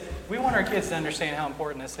we want our kids to understand how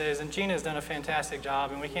important this is, and Gina's done a fantastic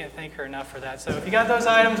job, and we can't thank her enough for that. So if you got those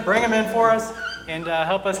items, bring them in for us, and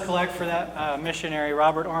help us collect for that missionary,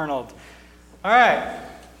 Robert Arnold. All right.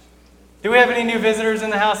 Do we have any new visitors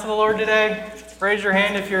in the house of the Lord today? Raise your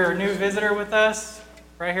hand if you're a new visitor with us,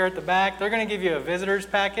 right here at the back. They're going to give you a visitor's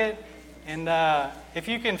packet, and if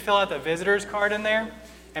you can fill out the visitor's card in there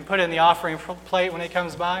and put it in the offering plate when it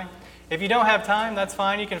comes by. If you don't have time, that's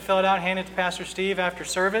fine. You can fill it out and hand it to Pastor Steve after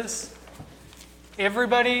service. Does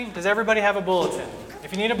everybody have a bulletin?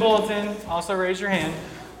 If you need a bulletin, also raise your hand.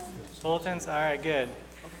 Bulletins? All right, good.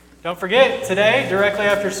 Don't forget, today, directly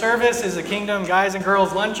after service, is the Kingdom Guys and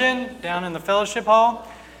Girls Luncheon down in the fellowship hall.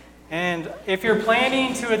 And if you're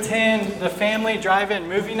planning to attend the family drive-in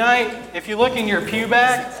movie night, if you look in your pew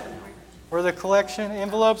bag where the collection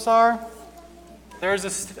envelopes are, there's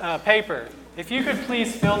a paper. If you could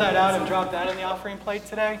please fill that out and drop that in the offering plate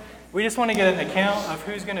today. We just want to get an account of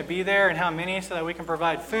who's going to be there and how many so that we can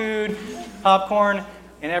provide food, popcorn,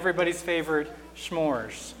 and everybody's favorite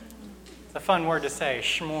s'mores. It's a fun word to say,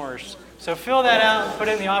 s'mores. So fill that out, put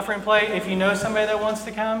it in the offering plate. If you know somebody that wants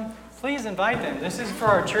to come, please invite them. This is for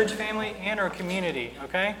our church family and our community,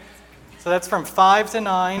 okay? So that's from 5 to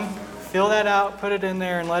 9. Fill that out, put it in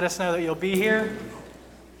there, and let us know that you'll be here.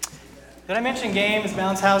 Did I mention games,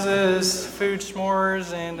 bounce houses, food,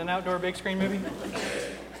 s'mores, and an outdoor big screen movie?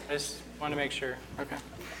 I just want to make sure. Okay.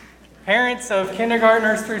 Parents of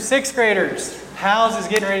kindergartners through 6th graders, PALS is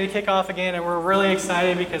getting ready to kick off again, and we're really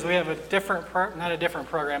excited because we have a different, not a different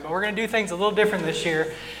program, but we're going to do things a little different this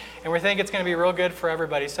year, and we think it's going to be real good for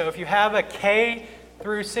everybody. So if you have a K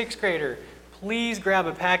through 6th grader, please grab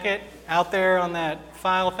a packet out there on that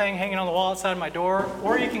file thing hanging on the wall outside my door,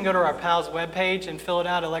 or you can go to our PALS webpage and fill it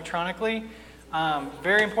out electronically.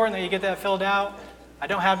 Very important that you get that filled out. I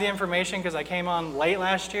don't have the information because I came on late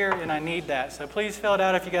last year and I need that. So please fill it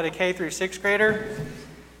out if you got a K through 6th grader.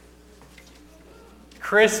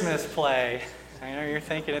 Christmas play. I know you're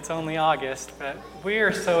thinking it's only August, but we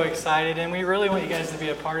are so excited and we really want you guys to be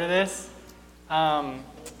a part of this.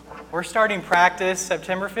 We're starting practice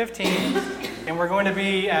September 15th, and we're going to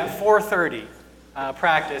be at 4:30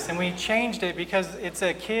 practice. And we changed it because it's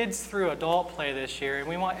a kids through adult play this year, and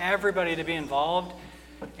we want everybody to be involved.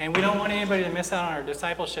 And we don't want anybody to miss out on our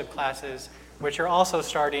discipleship classes, which are also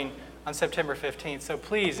starting on September 15th. So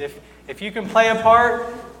please, if you can play a part,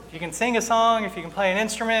 if you can sing a song, if you can play an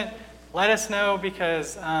instrument, let us know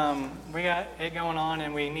because we got it going on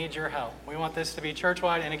and we need your help. We want this to be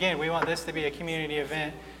church-wide, and again, we want this to be a community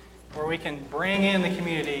event where we can bring in the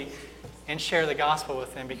community and share the gospel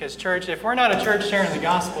with them. Because church, if we're not a church sharing the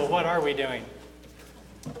gospel, what are we doing?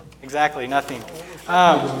 Exactly, nothing.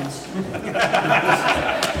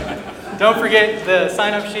 Don't forget, the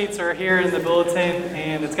sign-up sheets are here in the bulletin,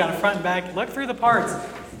 and it's got a front and back. Look through the parts.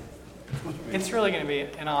 It's really going to be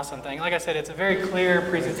an awesome thing. Like I said, it's a very clear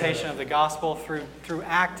presentation of the gospel through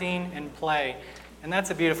acting and play. And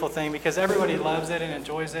that's a beautiful thing because everybody loves it and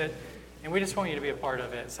enjoys it, and we just want you to be a part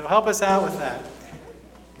of it. So help us out with that.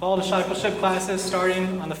 Fall discipleship classes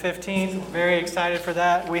starting on the 15th. Very excited for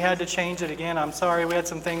that. We had to change it again. I'm sorry, we had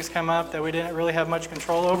some things come up that we didn't really have much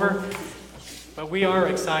control over. But we are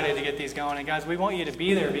excited to get these going. And guys, we want you to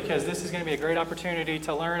be there because this is going to be a great opportunity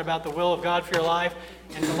to learn about the will of God for your life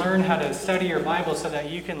and to learn how to study your Bible so that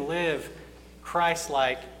you can live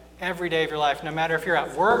Christ-like every day of your life, no matter if you're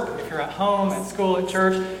at work, if you're at home, at school, at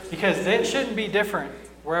church, because it shouldn't be different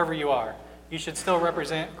wherever you are. You should still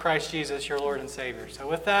represent Christ Jesus, your Lord and Savior. So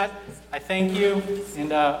with that, I thank you,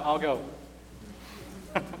 and I'll go.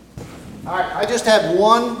 All right, I just have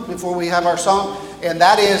one before we have our song, and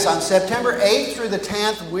that is on September 8th through the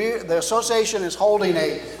 10th, the association is holding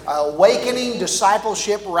a Awakening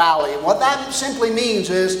Discipleship Rally. And what that simply means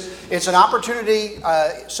is it's an opportunity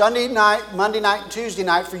Sunday night, Monday night, and Tuesday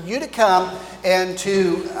night for you to come and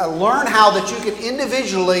to learn how that you can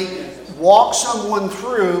individually walk someone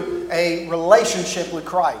through a relationship with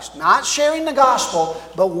Christ. Not sharing the gospel,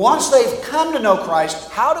 but once they've come to know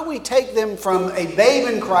Christ, how do we take them from a babe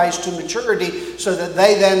in Christ to maturity so that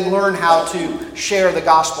they then learn how to share the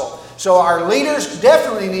gospel? So our leaders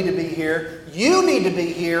definitely need to be here. You need to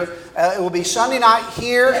be here. It will be Sunday night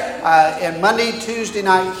here and Monday, Tuesday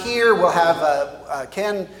night here. We'll have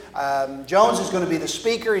Ken Jones is going to be the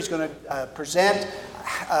speaker. He's going to present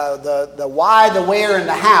the why, the where, and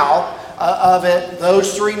the how of it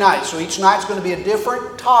those 3 nights. So each night's going to be a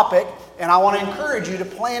different topic, and I want to encourage you to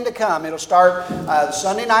plan to come. It'll start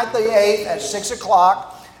Sunday night the 8th at 6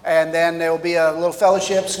 o'clock, and then there will be a little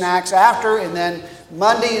fellowship, snacks after, and then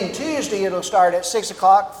Monday and Tuesday, it'll start at 6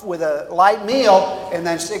 o'clock with a light meal, and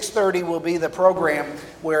then 6:30 will be the program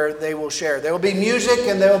where they will share. There will be music,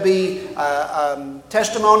 and there will be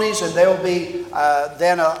testimonies, and there will be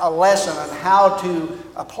then a lesson on how to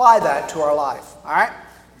apply that to our life. All right?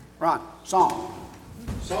 Ron, song.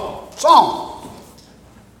 Song.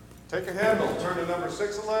 Take a handle, turn to number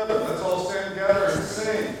 611. Let's all stand together and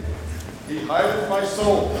sing. He hideth my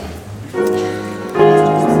soul.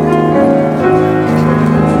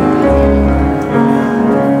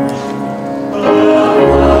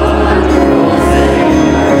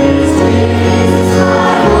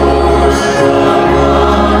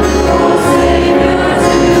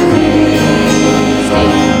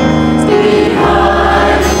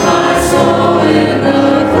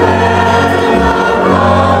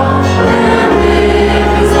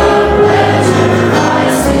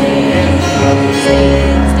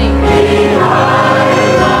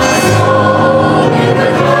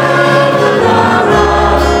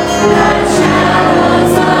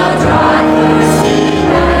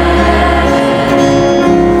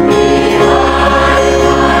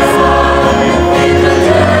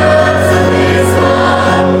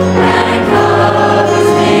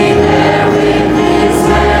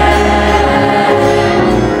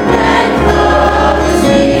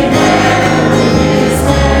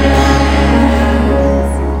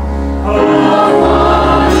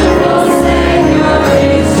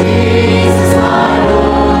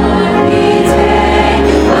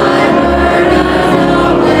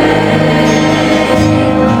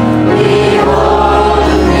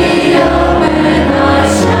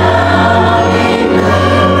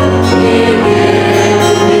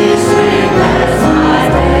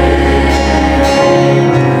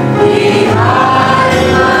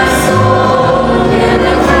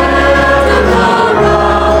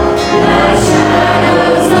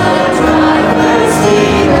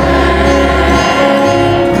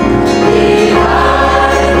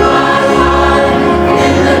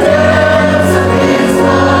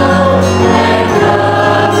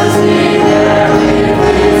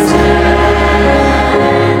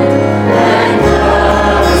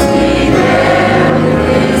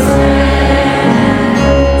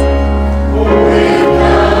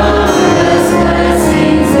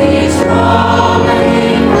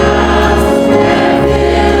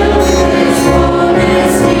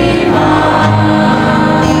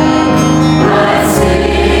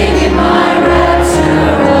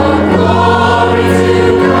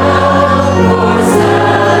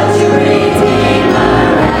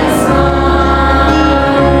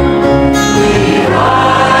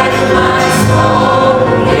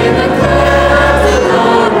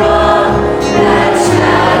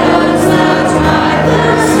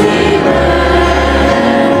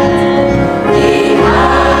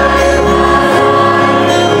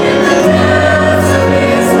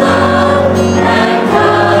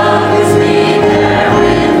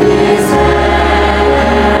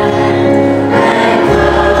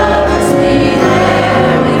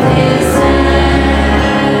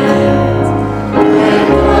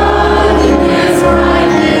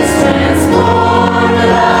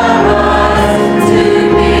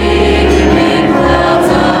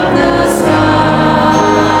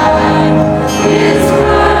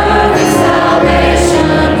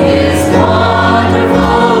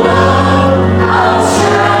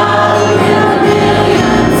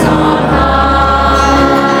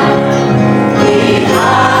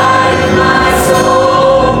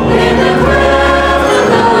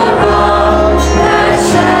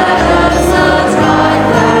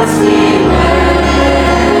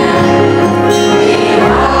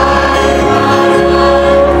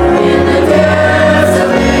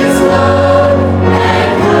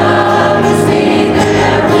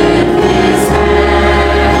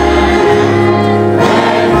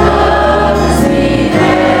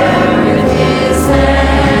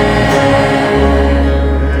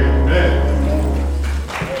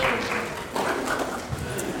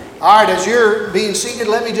 As you're being seated,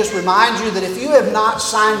 let me just remind you that if you have not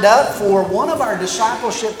signed up for one of our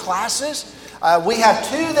discipleship classes, we have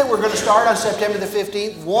two that we're going to start on September the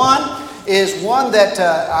 15th. One is one that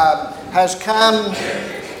has come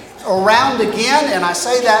around again, and I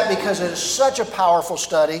say that because it is such a powerful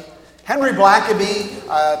study. Henry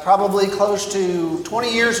Blackaby, probably close to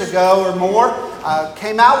 20 years ago or more,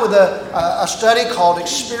 came out with a study called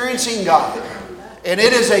Experiencing God. And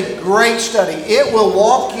it is a great study. It will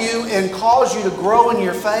walk you and cause you to grow in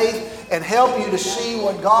your faith and help you to see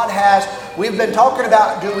what God has. We've been talking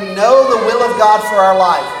about, do we know the will of God for our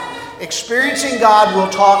life? Experiencing God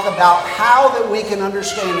will talk about how that we can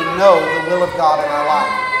understand and know the will of God in our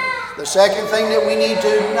life. The second thing that we need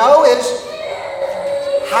to know is,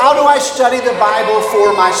 how do I study the Bible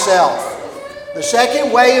for myself? The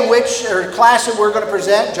second way in which, or class that we're going to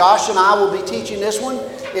present, Josh and I will be teaching this one,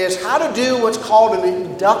 is how to do what's called an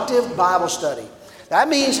inductive Bible study. That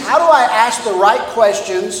means, how do I ask the right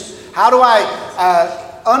questions? How do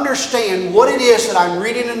I understand what it is that I'm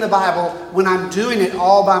reading in the Bible when I'm doing it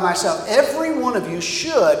all by myself? Every one of you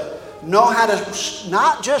should know how to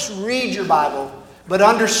not just read your Bible, but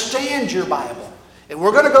understand your Bible. And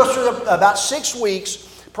we're going to go through about 6 weeks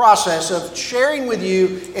process of sharing with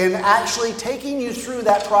you and actually taking you through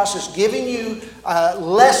that process, giving you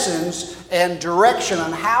lessons and direction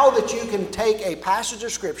on how that you can take a passage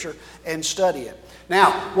of Scripture and study it.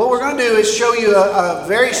 Now, what we're going to do is show you a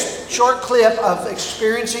very short clip of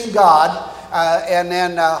experiencing God, and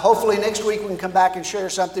then hopefully next week we can come back and share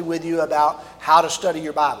something with you about how to study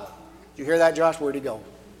your Bible. Did you hear that, Josh? Where'd he go?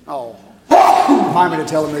 Oh, remind me to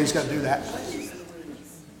tell him that he's got to do that.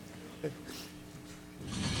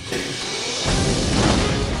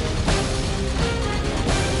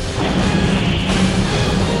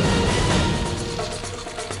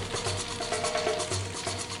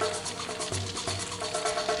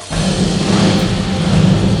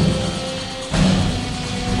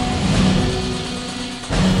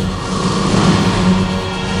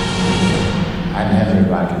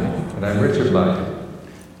 And I'm Richard Blackett.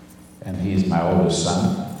 And he's my oldest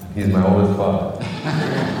son. He's my oldest father.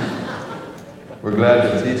 We're glad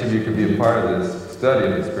that each of you could be a part of this study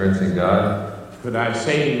of experiencing God. But I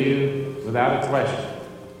say to you, without a question,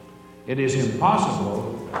 it is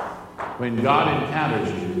impossible when God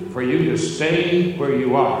encounters you for you to stay where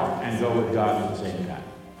you are and go with God at the same time.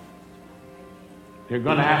 You're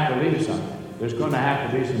going to have to leave something. There's going to have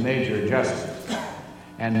to be some major adjustments.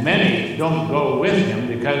 And many don't go with him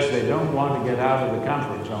because they don't want to get out of the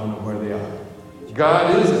comfort zone of where they are.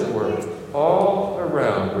 God is at work all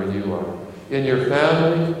around where you are. In your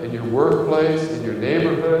family, in your workplace, in your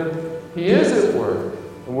neighborhood. He is at work.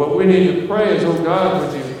 And what we need to pray is, oh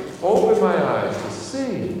God, would you open my eyes to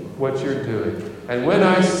see what you're doing. And when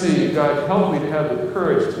I see, God, help me to have the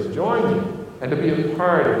courage to join you and to be a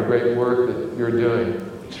part of the great work that you're doing.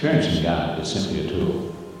 Experiencing God is simply a tool.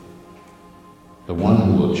 The one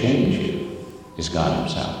who will change you is God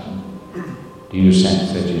himself. Do you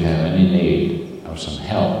sense that you have any need of some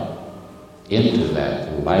help into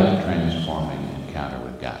that life-transforming encounter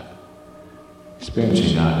with God?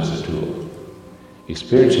 Experiencing God is a tool.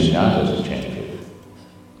 Experiencing God doesn't change you.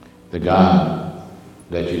 The God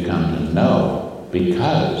that you come to know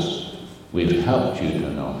because we've helped you to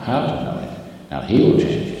know how to know him. Now he will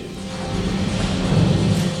change you.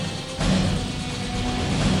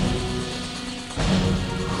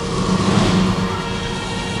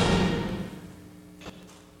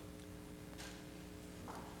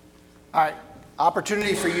 All right,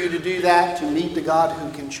 opportunity for you to do that, to meet the God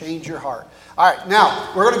who can change your heart. All right,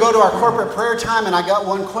 now we're going to go to our corporate prayer time, and I got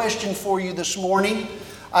one question for you this morning.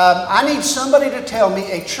 I need somebody to tell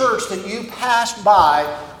me a church that you passed by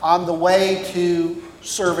on the way to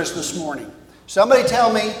service this morning. Somebody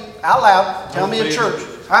tell me out loud, tell me a church.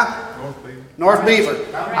 Huh? North Beaver.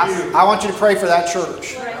 I want you to pray for that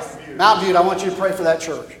church. Mount View, I want you to pray for that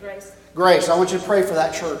church. Grace, I want you to pray for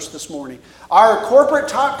that church this morning. Our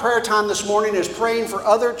corporate prayer time this morning is praying for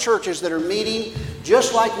other churches that are meeting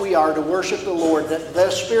just like we are to worship the Lord, that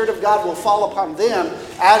the Spirit of God will fall upon them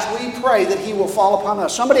as we pray that He will fall upon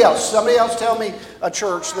us. Somebody else tell me a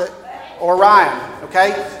church that, or Ryan, okay?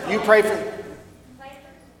 You pray for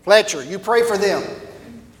Fletcher, you pray for them.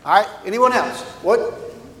 All right, anyone else? What?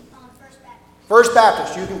 First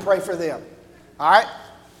Baptist, you can pray for them. All right?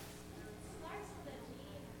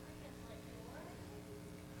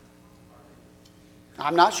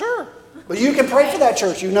 I'm not sure. But you can pray for that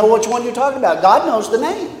church. You know which one you're talking about. God knows the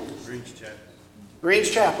name. Greens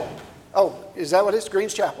Chapel. Oh, is that what it is?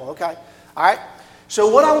 Greens Chapel. Okay. All right. So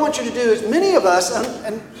what I want you to do is, many of us,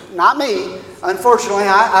 and not me, unfortunately,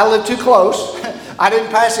 I live too close. I didn't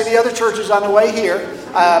pass any other churches on the way here.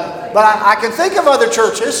 But I can think of other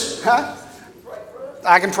churches. Huh?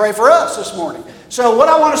 I can pray for us this morning. So what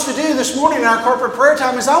I want us to do this morning in our corporate prayer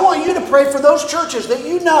time is I want you to pray for those churches that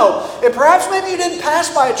you know. And perhaps maybe you didn't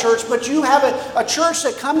pass by a church, but you have a church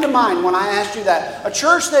that come to mind when I asked you that. A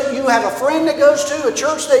church that you have a friend that goes to, a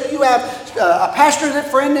church that you have a pastor,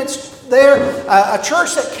 that friend that's there, a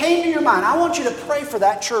church that came to your mind. I want you to pray for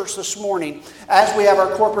that church this morning as we have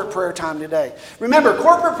our corporate prayer time today. Remember,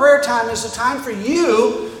 corporate prayer time is a time for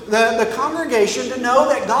you, the congregation, to know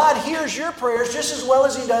that God hears your prayers just as well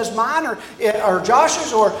as He does mine or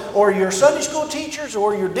Josh's or your Sunday school teachers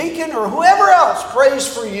or your deacon or whoever else prays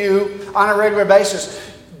for you on a regular basis.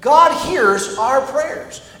 God hears our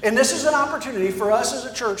prayers. And this is an opportunity for us as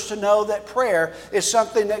a church to know that prayer is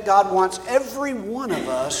something that God wants every one of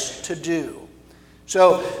us to do.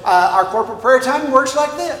 So our corporate prayer time works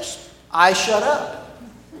like this. I shut up.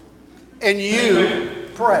 And you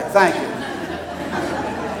pray. Thank you.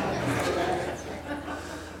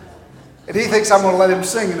 And he thinks I'm going to let him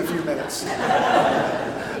sing in a few minutes.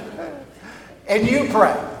 And you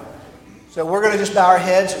pray. So we're going to just bow our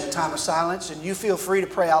heads in a time of silence, and you feel free to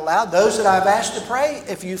pray out loud. Those that I've asked to pray,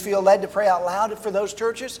 if you feel led to pray out loud for those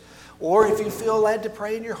churches, or if you feel led to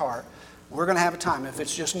pray in your heart, we're going to have a time. If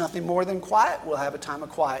it's just nothing more than quiet, we'll have a time of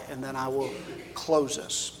quiet, and then I will close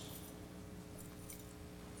us.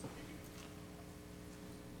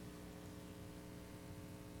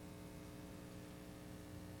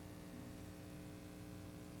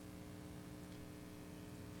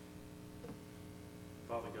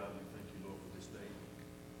 Father God, we thank you, Lord, for this day.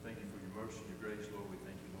 Thank you for your mercy and your grace, Lord. We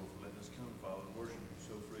thank you, Lord, for letting us come, Father, and worship you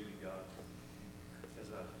so freely, God.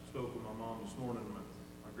 As I spoke with my mom this morning, my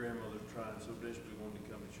grandmother tried so desperately wanted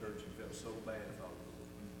to come to church and felt so bad, Father.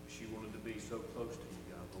 She wanted to be so close to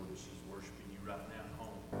you, God, Lord, that she's worshiping you right now at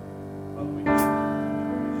home. Father, we just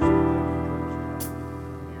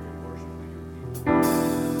here and worship with your people.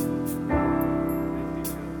 Lift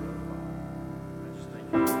each other up, Father. I just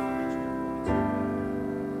thank you for each and every one that's here.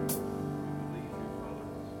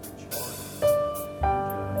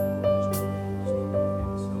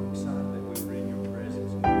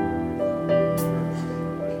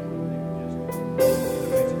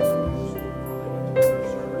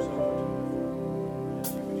 Service over to you. That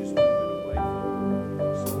you would just move it away from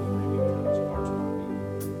souls maybe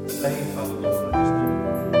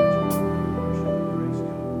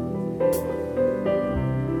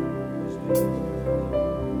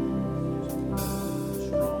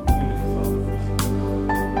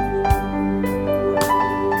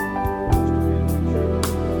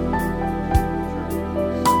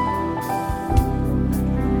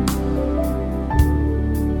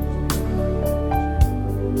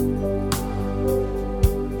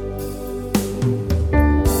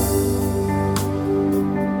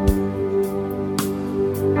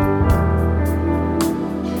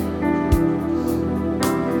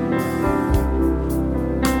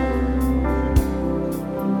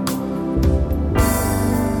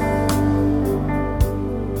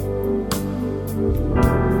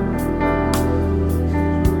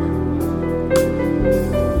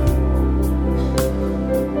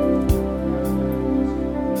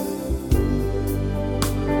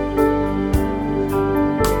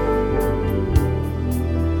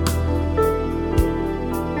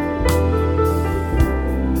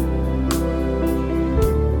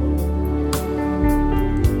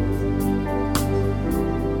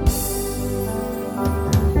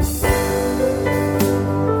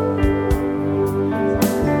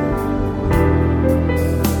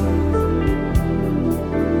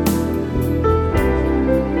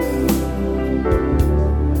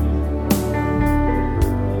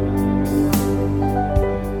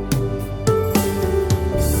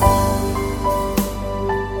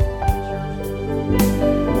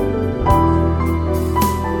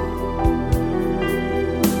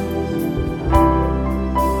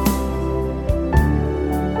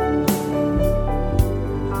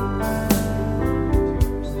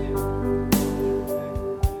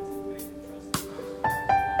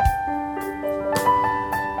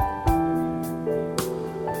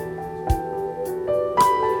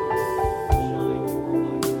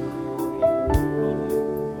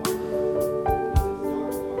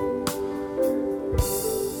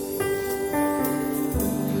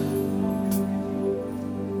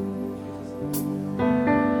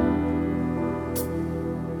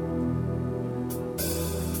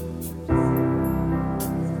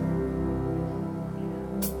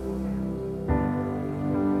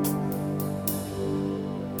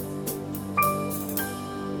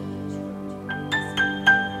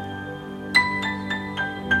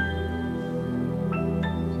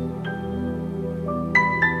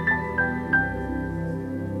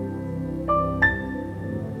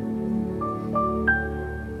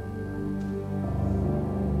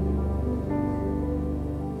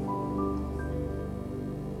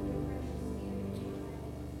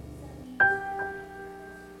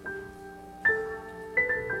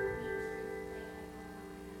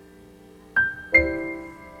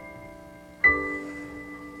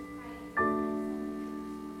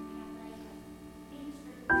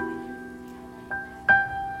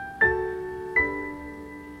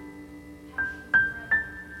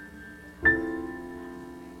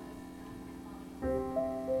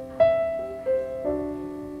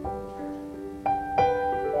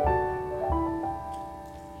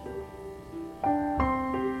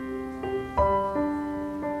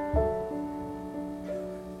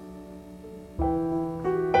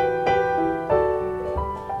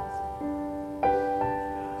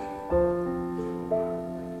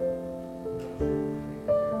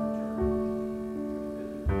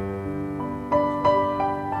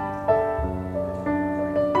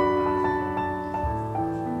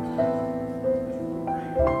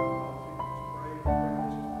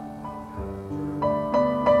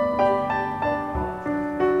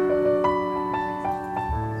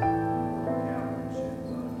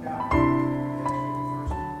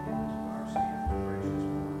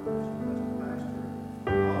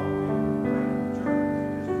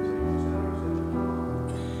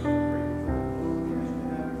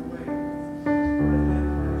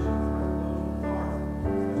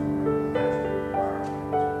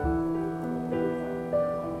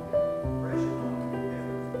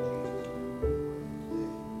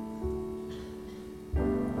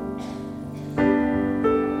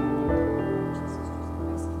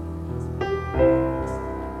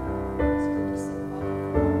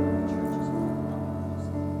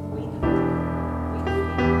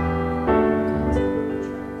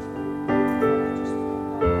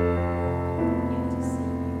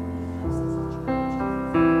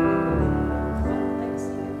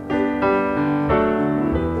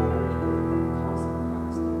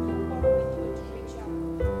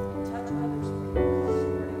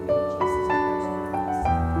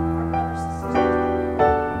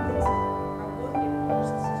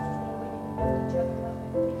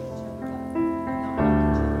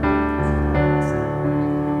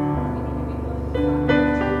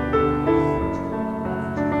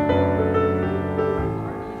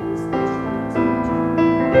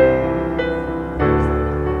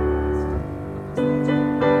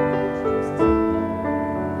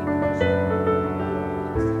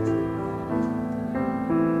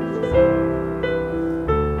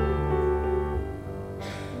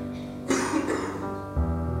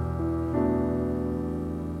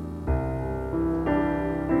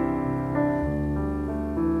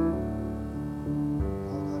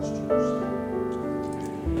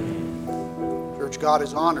God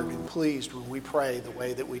is honored and pleased when we pray the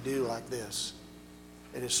way that we do like this.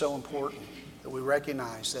 It is so important that we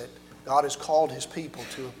recognize that God has called His people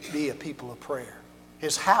to be a people of prayer.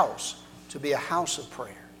 His house to be a house of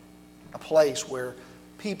prayer. A place where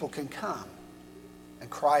people can come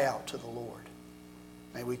and cry out to the Lord.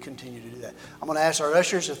 May we continue to do that. I'm going to ask our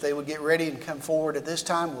ushers if they would get ready and come forward at this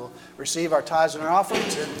time. We'll receive our tithes and our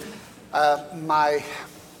offerings. And my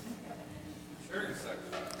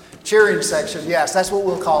cheering section, yes, that's what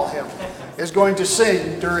we'll call him, is going to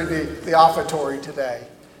sing during the offertory today.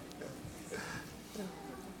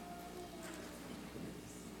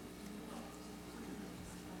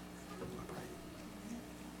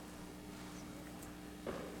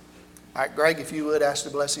 All right, Greg, if you would ask the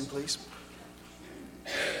blessing, please.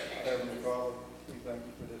 Heavenly Father, we thank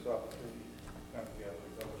you for this opportunity to come together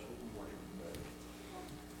in fellowship and worship today.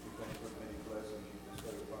 We thank you for the many blessings you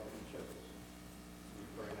bestowed upon each of us. We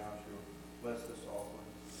pray now that you'll bless this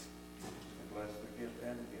offering and bless the gift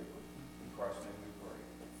and the giver. In Christ's name we pray.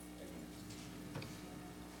 Amen.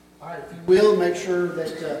 All right, if you will, make sure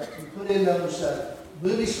that you put in those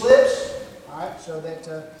movie slips, all right, so that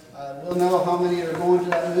we'll know how many are going to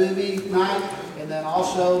that movie night, and then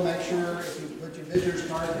also make sure if you put your visitor's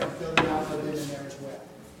card and fill them out, put it in there as well.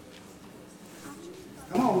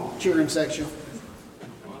 Come on, cheering section. I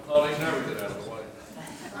thought he'd never get out of the way.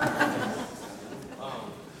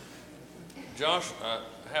 Josh, I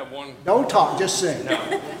have one. Don't talk, just sing. No,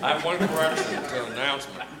 I have one correction to an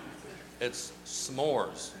announcement. It's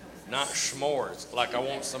s'mores, not schmores, like I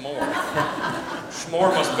want some more.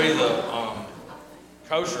 S'more must be the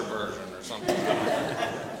kosher version or something.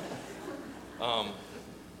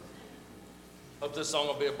 Hope this song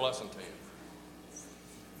will be a blessing to you.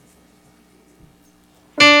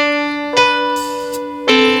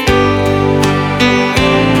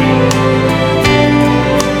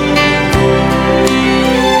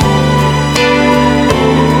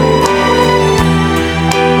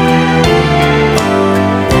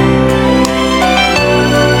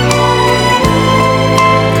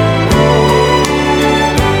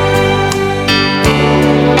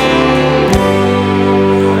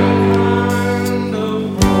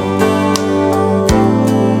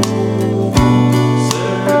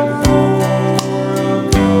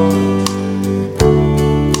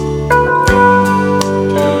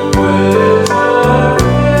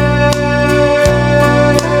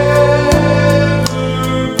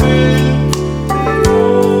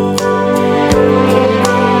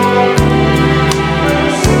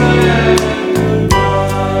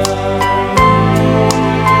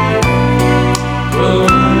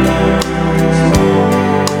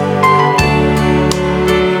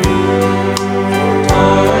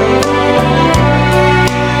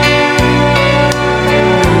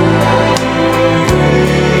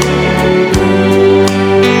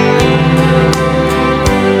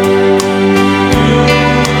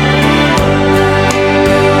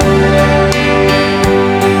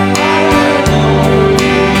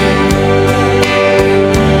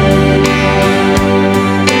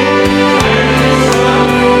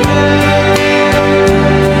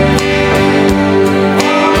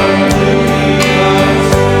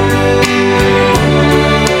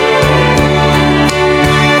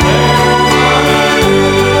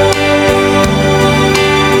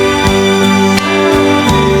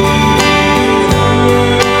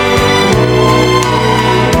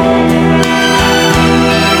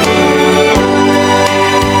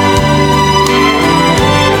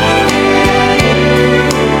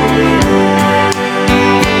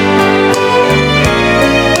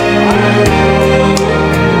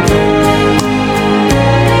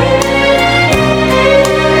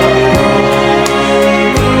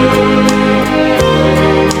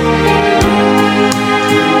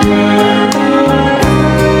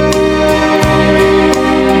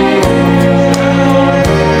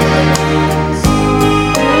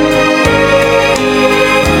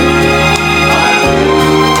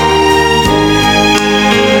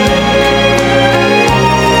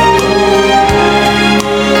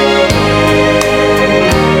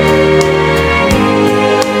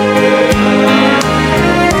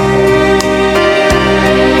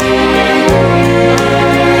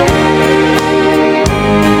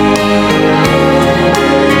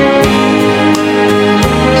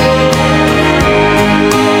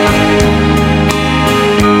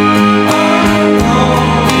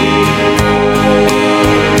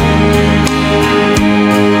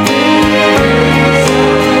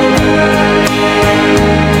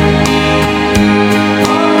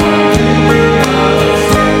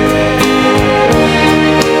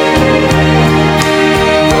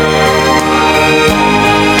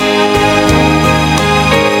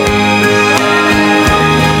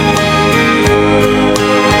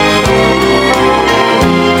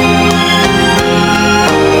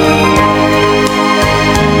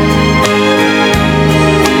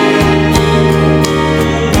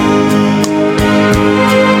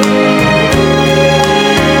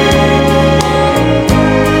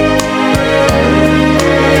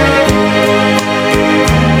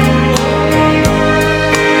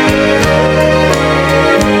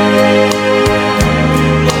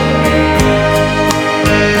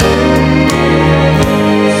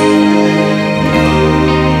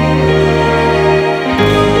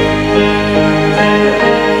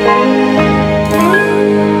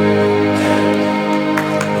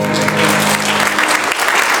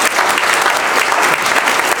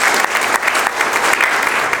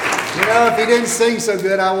 Well, if he didn't sing so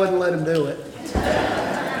good, I wouldn't let him do it.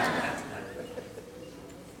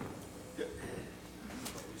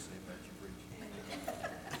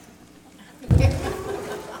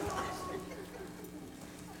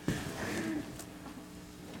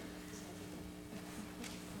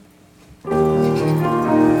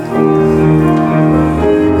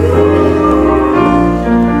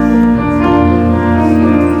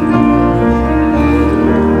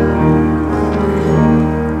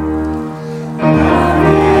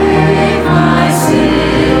 Faithful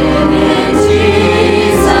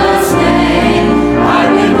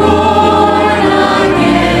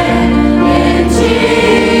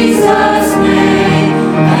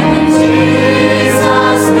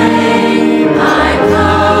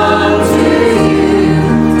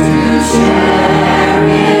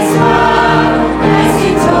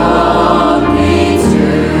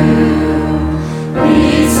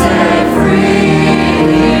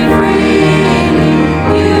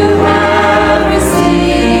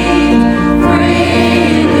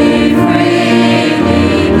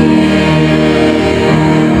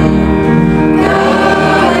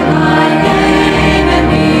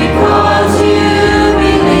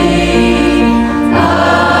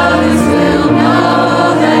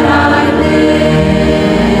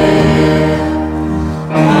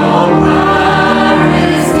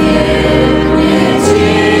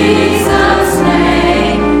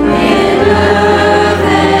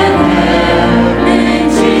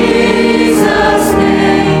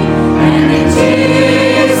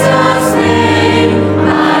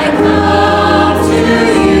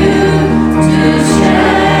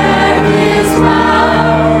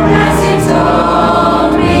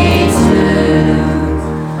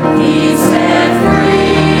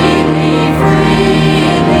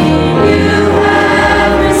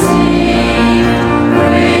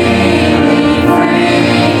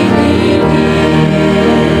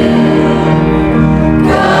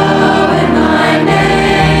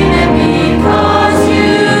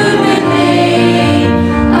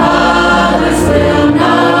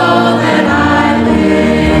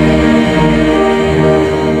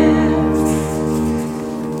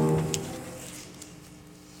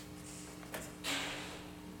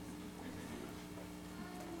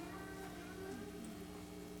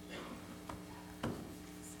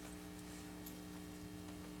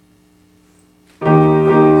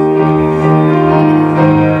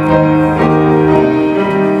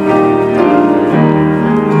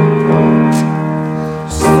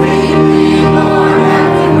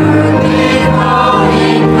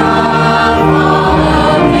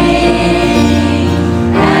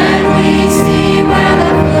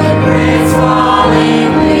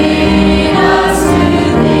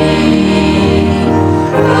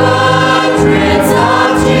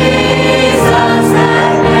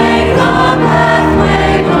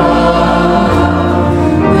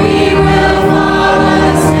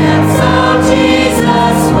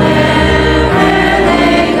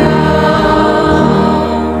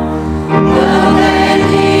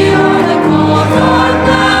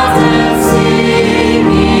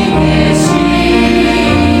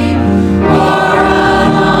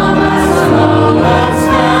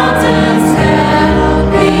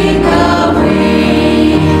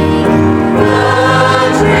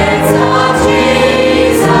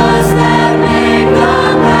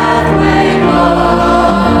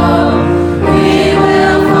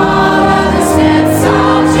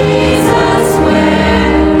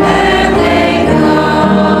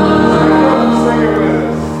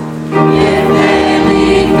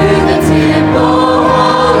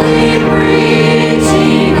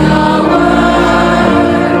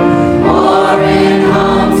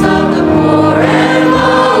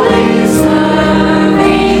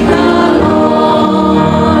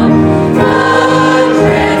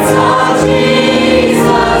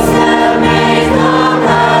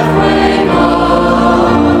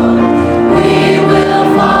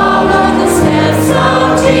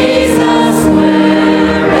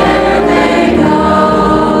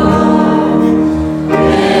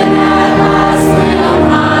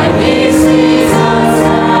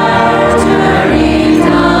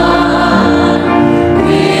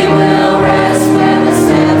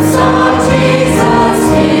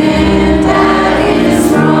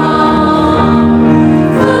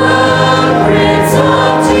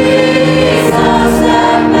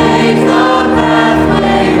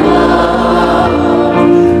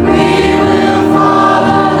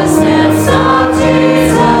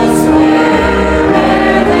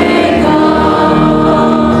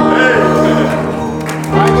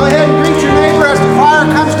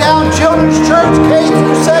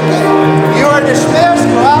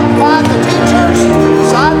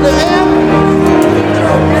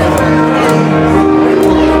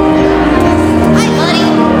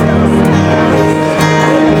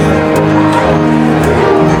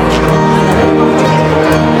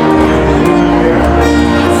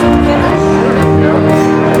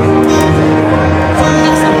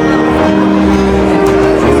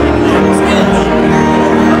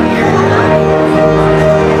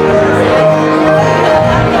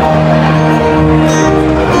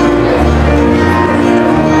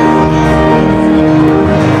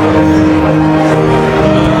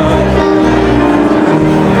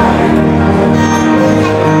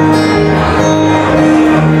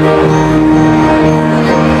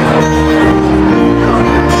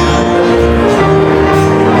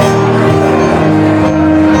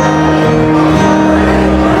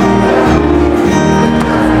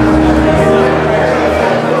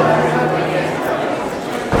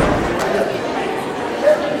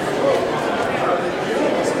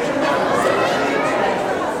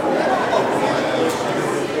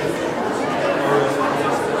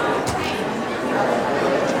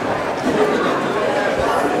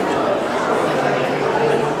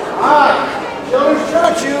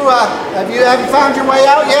haven't found your way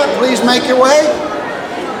out yet, please make your way.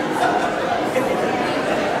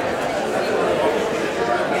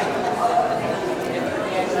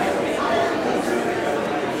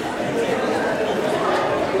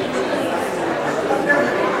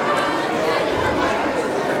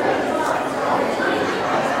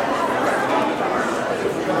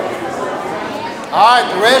 All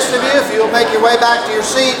right, the rest of you, if you'll make your way back to your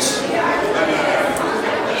seats.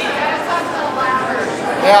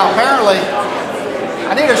 Yeah, apparently,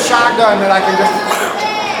 I need a shotgun that I can just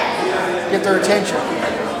get their attention.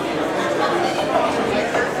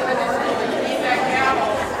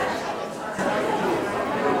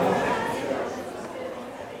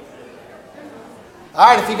 All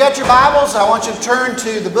right, if you got your Bibles, I want you to turn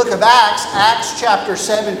to the book of Acts, Acts chapter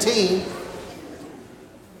 17.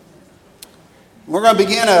 We're going to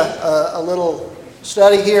begin a little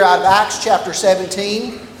study here out of Acts chapter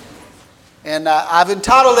 17. And I've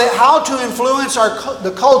entitled it, How to Influence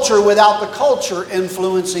the Culture Without the Culture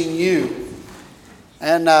Influencing You.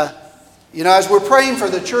 And, as we're praying for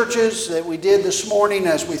the churches that we did this morning,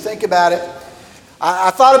 as we think about it, I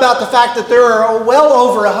thought about the fact that there are well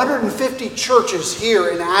over 150 churches here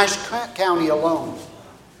in Ashe County alone.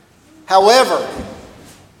 However,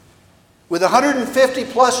 with 150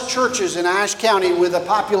 plus churches in Ashe County with a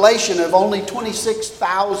population of only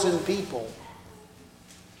 26,000 people,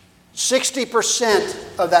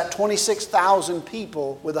 60% of that 26,000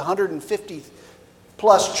 people with 150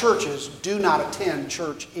 plus churches do not attend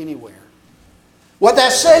church anywhere. What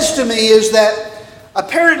that says to me is that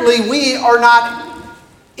apparently we are not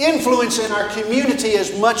influencing our community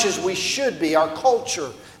as much as we should be, our culture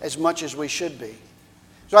as much as we should be.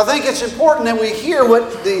 So I think it's important that we hear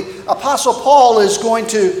what the Apostle Paul is going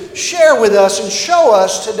to share with us and show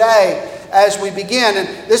us today as we begin. And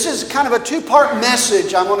this is kind of a two-part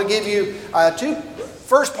message. I'm going to give you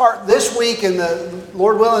first part this week and the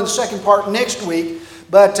Lord willing the second part next week.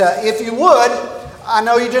 But if you would, I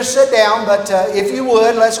know you just sit down, but if you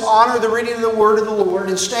would, let's honor the reading of the Word of the Lord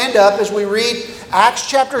and stand up as we read Acts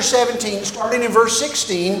chapter 17, starting in verse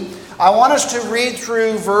 16. I want us to read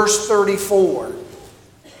through verse 34.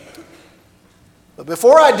 But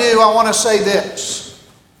before I do, I want to say this.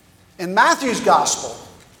 In Matthew's Gospel,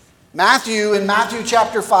 in Matthew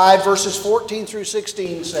chapter 5, verses 14 through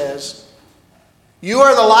 16 says, You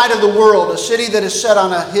are the light of the world. A city that is set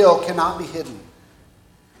on a hill cannot be hidden.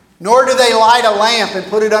 Nor do they light a lamp and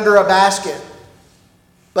put it under a basket,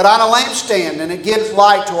 but on a lampstand, and it gives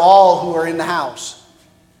light to all who are in the house.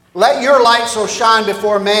 Let your light so shine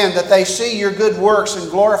before man that they see your good works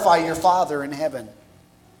and glorify your Father in heaven.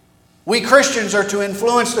 We Christians are to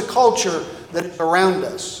influence the culture that is around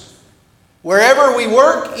us. Wherever we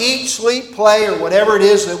work, eat, sleep, play, or whatever it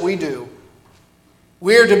is that we do,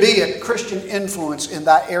 we are to be a Christian influence in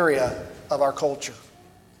that area of our culture.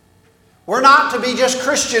 We're not to be just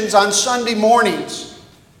Christians on Sunday mornings,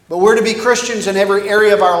 but we're to be Christians in every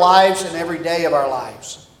area of our lives and every day of our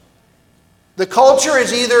lives. The culture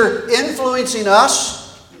is either influencing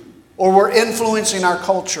us or we're influencing our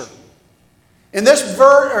culture. In this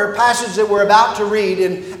passage that we're about to read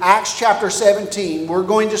in Acts chapter 17, we're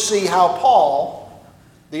going to see how Paul,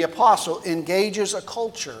 the apostle, engages a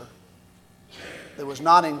culture that was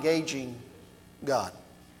not engaging God.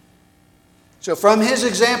 So from his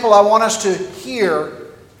example, I want us to hear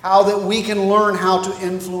how that we can learn how to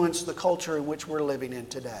influence the culture in which we're living in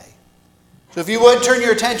today. So if you would, turn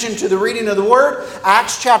your attention to the reading of the Word,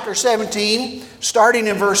 Acts chapter 17, starting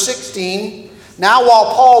in verse 16. Now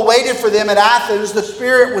while Paul waited for them at Athens, the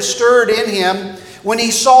Spirit was stirred in him when he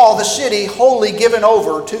saw the city wholly given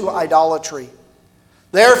over to idolatry.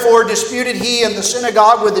 Therefore disputed he in the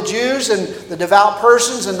synagogue with the Jews and the devout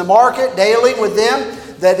persons in the market daily with them,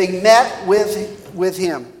 that he met with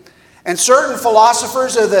him. And certain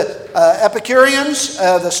philosophers of the Epicureans,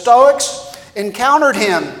 the Stoics, encountered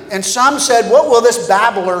him. And some said, What will this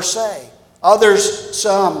babbler say? Others,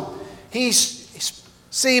 some, he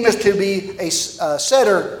seemeth to be a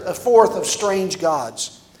setter forth of strange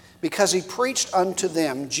gods, because he preached unto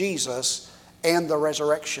them Jesus and the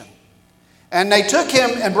resurrection. And they took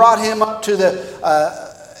him and brought him up to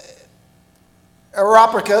the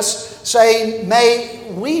Areopagus, saying,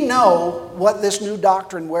 May we know what this new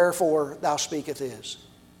doctrine wherefore thou speakest is.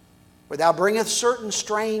 For thou bringest certain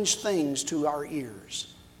strange things to our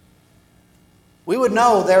ears. We would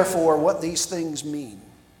know, therefore, what these things mean.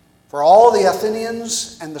 For all the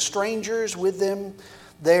Athenians and the strangers with them,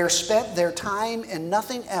 they spent their time in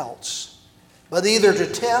nothing else, but either to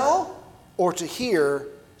tell or to hear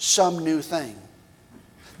some new thing.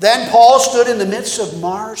 Then Paul stood in the midst of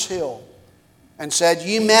Mars Hill, and said,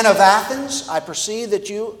 "Ye men of Athens, I perceive that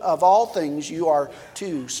you, of all things, you are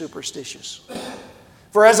too superstitious.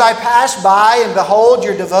 For as I passed by and behold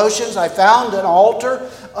your devotions, I found an altar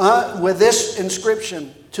with this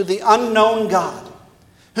inscription, To the unknown God,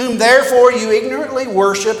 whom therefore you ignorantly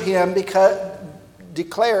worship him, because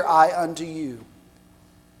declare I unto you,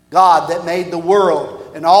 God that made the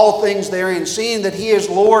world and all things therein, seeing that he is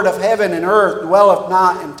Lord of heaven and earth, dwelleth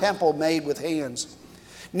not in temple made with hands.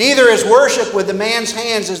 Neither is worship with the man's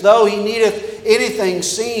hands, as though he needeth anything,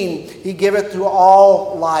 seeing he giveth to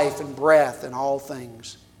all life and breath and all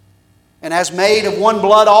things. And has made of one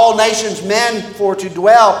blood all nations men for to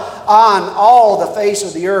dwell on all the face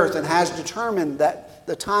of the earth, and has determined that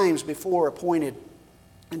the times before appointed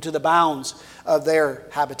into the bounds of their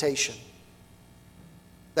habitation,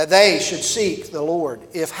 that they should seek the Lord,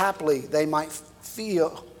 if haply they might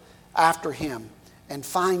feel after him and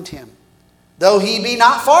find him, though he be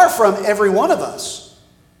not far from every one of us.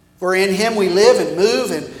 For in him we live and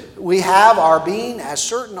move, and we have our being, as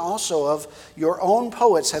certain also of your own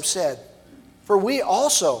poets have said, for we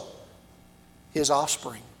also his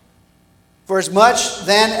offspring. For as much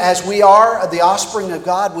then as we are the offspring of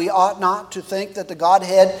God, we ought not to think that the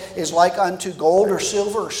Godhead is like unto gold or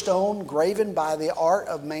silver or stone, graven by the art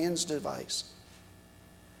of man's device.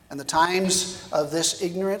 And the times of this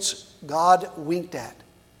ignorance God winked at,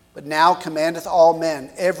 but now commandeth all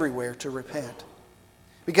men everywhere to repent.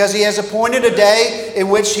 Because he has appointed a day in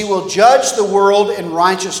which he will judge the world in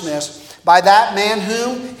righteousness by that man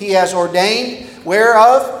whom he has ordained,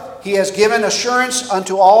 whereof he has given assurance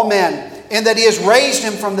unto all men, in that he has raised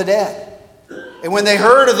him from the dead. And when they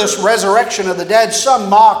heard of this resurrection of the dead, some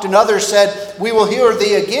mocked, and others said, We will hear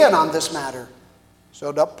thee again on this matter.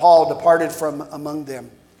 So Paul departed from among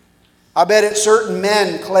them. Howbeit certain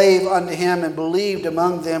men clave unto him, and believed.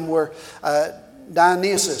 Among them were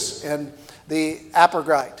Dionysius and the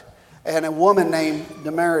Areopagite, and a woman named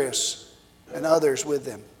Damaris, and others with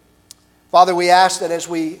them. Father, we ask that as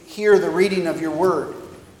we hear the reading of your word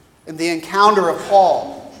and the encounter of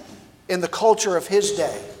Paul in the culture of his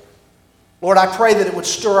day, Lord, I pray that it would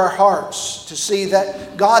stir our hearts to see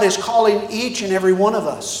that God is calling each and every one of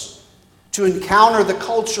us to encounter the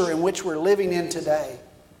culture in which we're living in today.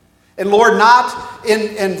 And Lord, not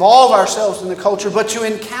involve ourselves in the culture, but to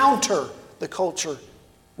encounter the culture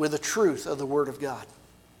with the truth of the Word of God.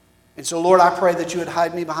 And so, Lord, I pray that you would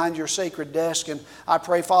hide me behind your sacred desk. And I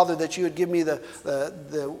pray, Father, that you would give me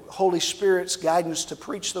the Holy Spirit's guidance to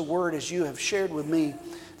preach the Word as you have shared with me,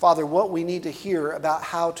 Father, what we need to hear about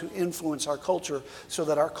how to influence our culture so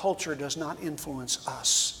that our culture does not influence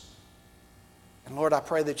us. And Lord, I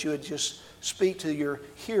pray that you would just speak to your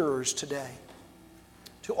hearers today,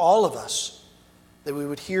 to all of us, that we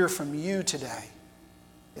would hear from you today,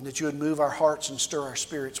 and that you would move our hearts and stir our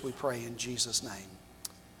spirits, we pray in Jesus' name.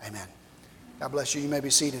 Amen. God bless you. You may be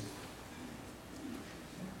seated.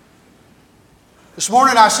 This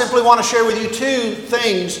morning I simply want to share with you two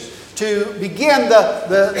things to begin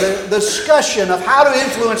the discussion of how to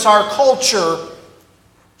influence our culture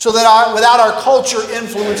so that without our culture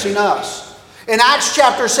influencing us. In Acts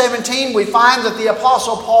chapter 17, we find that the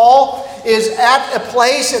Apostle Paul is at a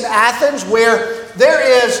place in Athens where there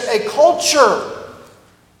is a culture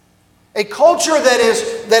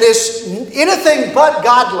that is anything but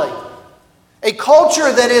godly. A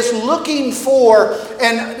culture that is looking for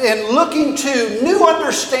and looking to new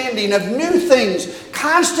understanding of new things,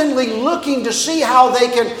 constantly looking to see how they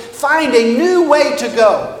can find a new way to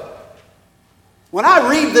go. When I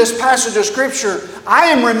read this passage of Scripture, I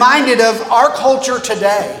am reminded of our culture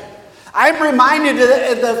today. I'm reminded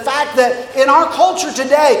of the fact that in our culture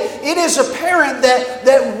today, it is apparent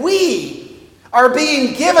that we are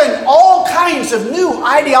being given all kinds of new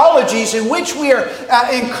ideologies in which we are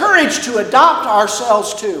encouraged to adopt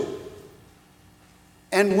ourselves to.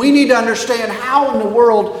 And we need to understand how in the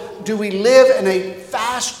world do we live in a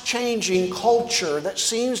fast-changing culture that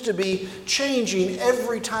seems to be changing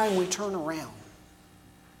every time we turn around,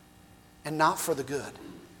 and not for the good.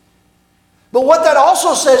 But what that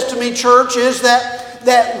also says to me, church, is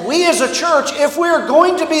that we as a church, if we're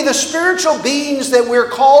going to be the spiritual beings that we're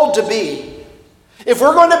called to be, if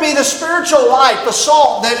we're going to be the spiritual light, the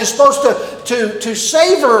salt that is supposed to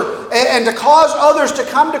savor and to cause others to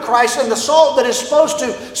come to Christ, and the salt that is supposed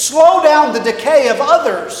to slow down the decay of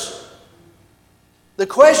others, the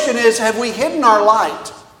question is, have we hidden our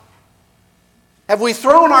light? Have we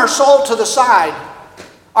thrown our salt to the side?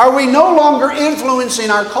 Are we no longer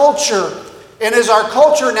influencing our culture? And is our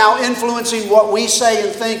culture now influencing what we say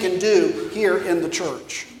and think and do here in the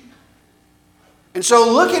church? And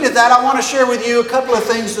so looking at that, I want to share with you a couple of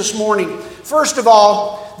things this morning. First of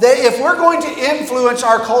all, that if we're going to influence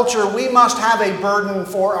our culture, we must have a burden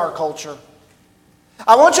for our culture.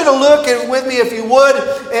 I want you to look with me, if you would,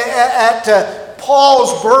 at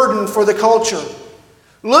Paul's burden for the culture.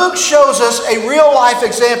 Luke shows us a real-life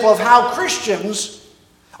example of how Christians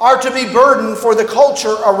are to be burdened for the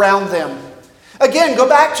culture around them. Again, go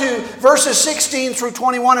back to verses 16 through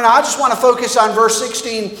 21, and I just want to focus on verse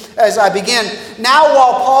 16 as I begin. Now,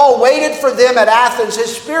 while Paul waited for them at Athens,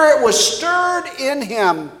 his spirit was stirred in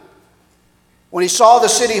him when he saw the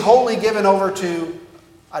city wholly given over to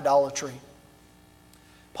idolatry.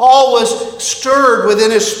 Paul was stirred within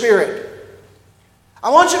his spirit. I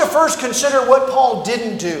want you to first consider what Paul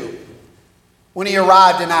didn't do when he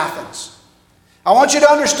arrived in Athens. I want you to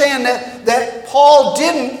understand that Paul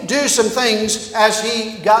didn't do some things as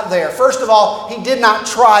he got there. First of all, he did not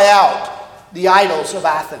try out the idols of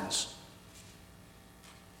Athens.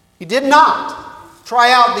 He did not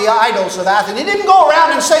try out the idols of Athens. He didn't go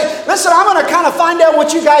around and say, listen, I'm going to kind of find out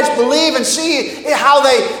what you guys believe and see how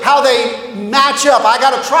they match up. I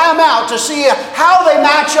got to try them out to see how they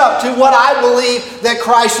match up to what I believe that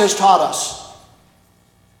Christ has taught us.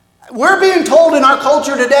 We're being told in our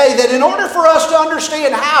culture today that in order for us to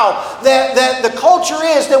understand how that the culture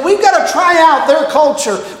is, that we've got to try out their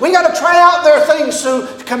culture. We've got to try out their things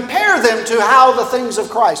to compare them to how the things of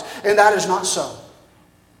Christ. And that is not so.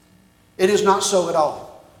 It is not so at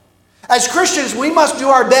all. As Christians, we must do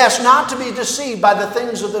our best not to be deceived by the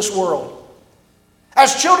things of this world.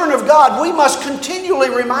 As children of God, we must continually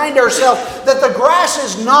remind ourselves that the grass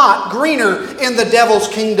is not greener in the devil's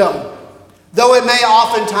kingdom, though it may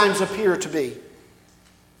oftentimes appear to be.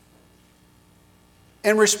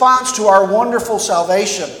 In response to our wonderful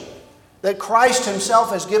salvation that Christ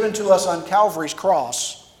Himself has given to us on Calvary's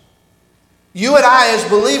cross, you and I, as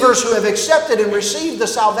believers who have accepted and received the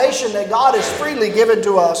salvation that God has freely given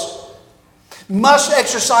to us, must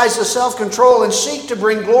exercise the self-control and seek to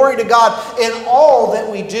bring glory to God in all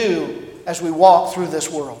that we do as we walk through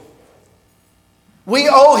this world. We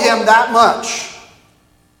owe Him that much.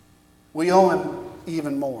 We owe Him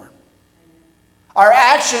even more. Our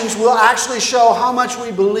actions will actually show how much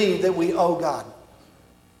we believe that we owe God.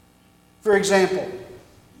 For example,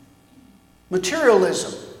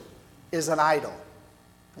 materialism is an idol.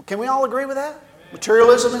 Can we all agree with that?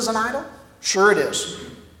 Materialism is an idol? Sure it is.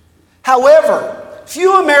 However,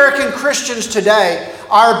 few American Christians today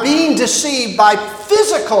are being deceived by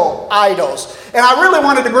physical idols. And I really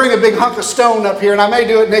wanted to bring a big hunk of stone up here, and I may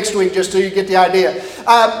do it next week just so you get the idea.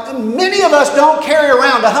 Many of us don't carry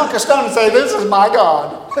around a hunk of stone and say, this is my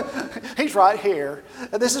God. He's right here.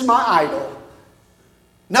 This is my idol.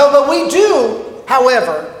 No, but we do,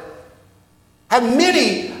 however, have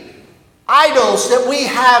many idols that we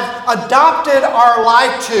have adopted our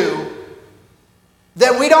life to,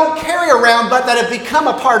 that we don't carry around but that have become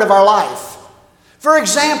a part of our life. For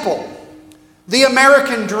example, the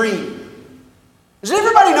American dream. Does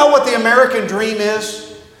everybody know what the American dream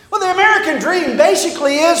is? Well, the American dream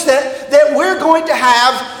basically is that we're going to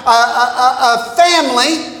have a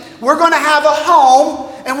family, we're going to have a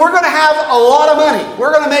home, and we're going to have a lot of money.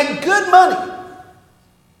 We're going to make good money.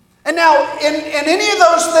 And now, in any of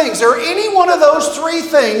those things, are any one of those three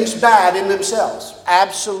things bad in themselves?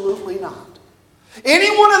 Absolutely not.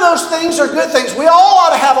 Any one of those things are good things. We all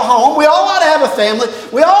ought to have a home. We all ought to have a family.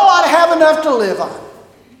 We all ought to have enough to live on.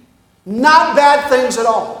 Not bad things at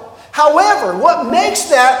all. However, what makes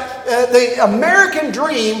that the American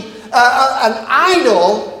dream an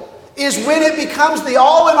idol is when it becomes the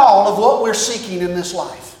all in all of what we're seeking in this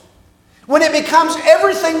life. When it becomes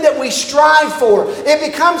everything that we strive for, it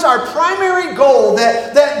becomes our primary goal,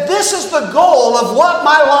 that this is the goal of what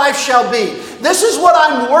my life shall be. This is what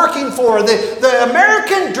I'm working for. The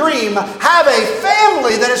American dream, have a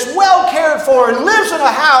family that is well cared for and lives in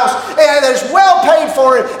a house and that is well paid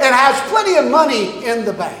for and has plenty of money in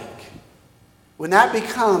the bank. When that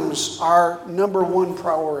becomes our number one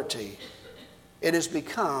priority, it has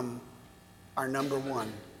become our number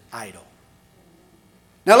one idol.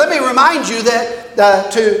 Now let me remind you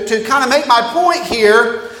that to kind of make my point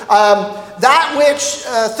here, that which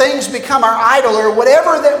things become our idol, or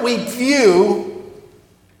whatever that we view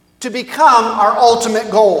to become our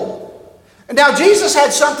ultimate goal. And now Jesus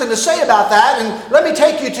had something to say about that, and let me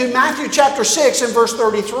take you to Matthew chapter 6 and verse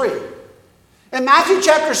 33. In Matthew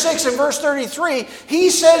chapter 6 and verse 33,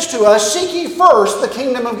 He says to us, seek ye first the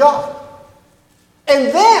kingdom of God.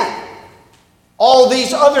 And then all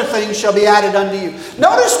these other things shall be added unto you.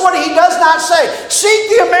 Notice what He does not say.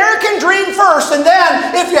 Seek the American dream first, and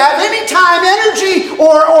then if you have any time, energy,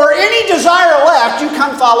 or any desire left, you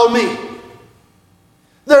come follow me.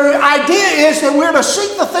 The idea is that we're to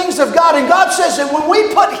seek the things of God, and God says that when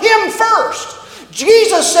we put Him first,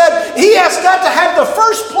 Jesus said He has got to have the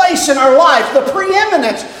first place in our life, the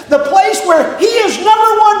preeminence, the place where He is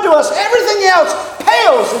number one to us. Everything else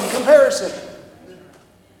pales in comparison.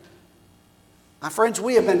 My friends,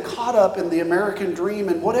 we have been caught up in the American dream,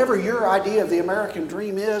 and whatever your idea of the American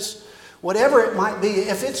dream is, whatever it might be,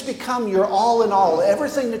 if it's become your all in all,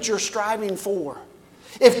 everything that you're striving for,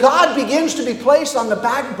 if God begins to be placed on the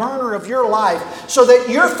back burner of your life so that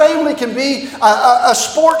your family can be a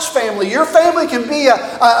sports family, your family can be an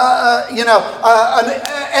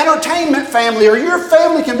entertainment family, or your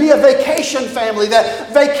family can be a vacation family,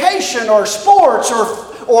 that vacation or sports or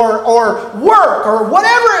work or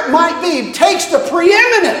whatever it might be takes the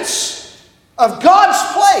preeminence of God's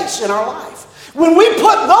place in our life. When we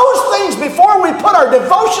put those things before we put our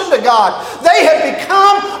devotion to God, they have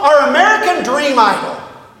become our American dream idol.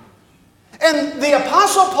 And the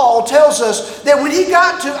Apostle Paul tells us that when he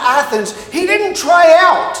got to Athens, he didn't try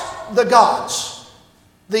out the gods,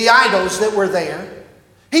 the idols that were there.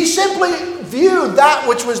 He simply viewed that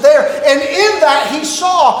which was there. And in that he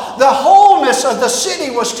saw the wholeness of the city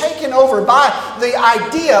was taken over by the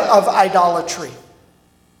idea of idolatry.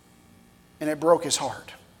 And it broke his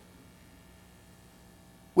heart.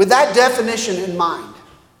 With that definition in mind,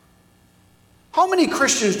 how many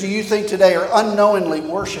Christians do you think today are unknowingly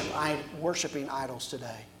worshiping idols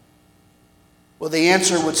today? Well, the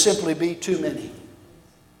answer would simply be too many.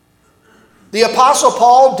 The Apostle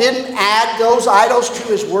Paul didn't add those idols to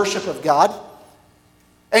his worship of God.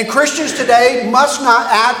 And Christians today must not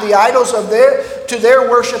add the idols to their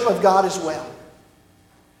worship of God as well.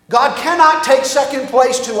 God cannot take second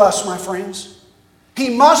place to us, my friends.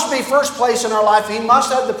 He must be first place in our life. He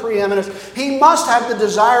must have the preeminence. He must have the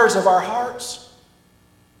desires of our hearts.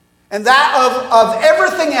 And that of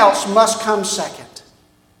everything else must come second.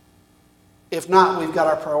 If not, we've got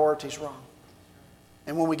our priorities wrong.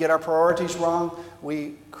 And when we get our priorities wrong,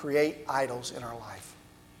 we create idols in our life.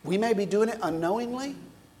 We may be doing it unknowingly,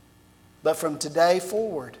 but from today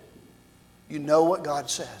forward, you know what God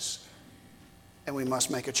says. And we must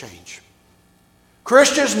make a change.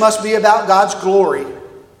 Christians must be about God's glory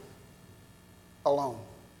alone.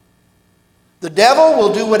 The devil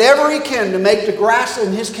will do whatever he can to make the grass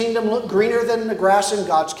in his kingdom look greener than the grass in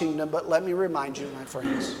God's kingdom. But let me remind you, my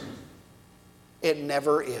friends, it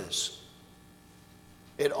never is.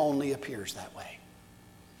 It only appears that way.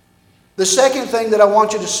 The second thing that I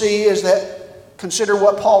want you to see is that consider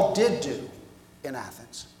what Paul did do in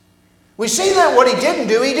Athens. We see that what he didn't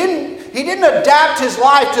do, he didn't adapt his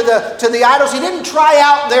life to the idols. He didn't try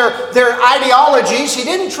out their ideologies. He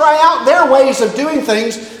didn't try out their ways of doing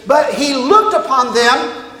things. But he looked upon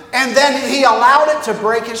them and then he allowed it to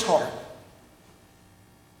break his heart.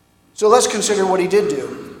 So let's consider what he did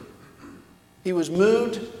do. He was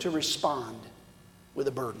moved to respond with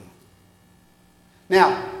a burden.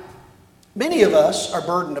 Now, many of us are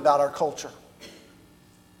burdened about our culture.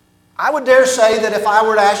 I would dare say that if I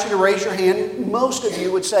were to ask you to raise your hand, most of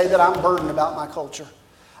you would say that I'm burdened about my culture.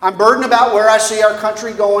 I'm burdened about where I see our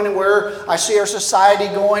country going and where I see our society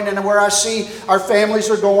going and where I see our families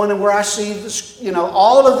are going and where I see this,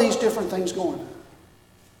 all of these different things going.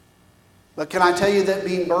 But can I tell you that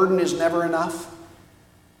being burdened is never enough?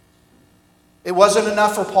 It wasn't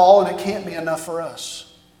enough for Paul and it can't be enough for us.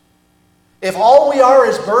 If all we are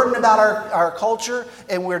is burdened about our culture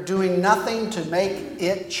and we're doing nothing to make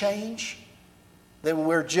it change, then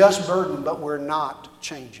we're just burdened, but we're not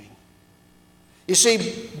changing. You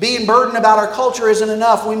see, being burdened about our culture isn't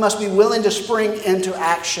enough. We must be willing to spring into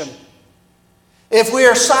action. If we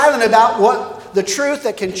are silent about the truth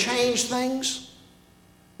that can change things,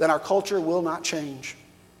 then our culture will not change.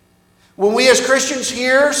 When we as Christians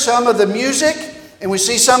hear some of the music and we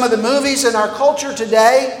see some of the movies in our culture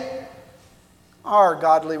today, our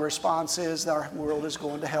godly response is our world is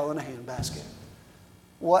going to hell in a handbasket.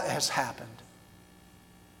 What has happened?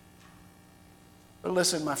 But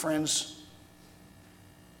listen, my friends,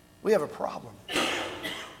 we have a problem.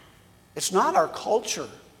 It's not our culture.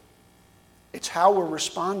 It's how we're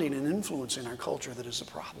responding and influencing our culture that is the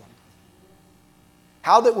problem.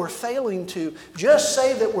 How that we're failing to just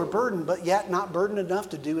say that we're burdened, but yet not burdened enough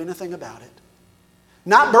to do anything about it.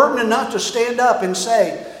 Not burdened enough to stand up and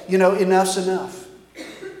say, enough's enough.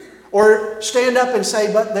 Or stand up and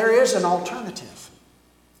say, but there is an alternative.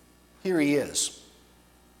 Here he is.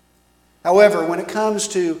 However, when it comes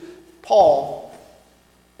to Paul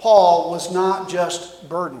was not just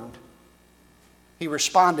burdened. He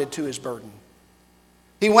responded to his burden.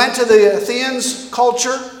 He went to the Athenians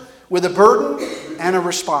culture with a burden and a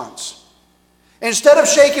response. Instead of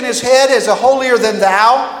shaking his head as a holier than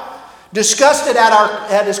thou, disgusted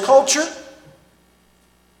at his culture,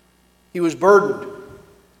 he was burdened.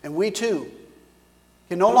 And we too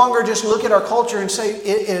can no longer just look at our culture and say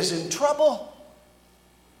it is in trouble.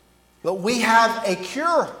 But we have a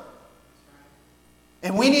cure.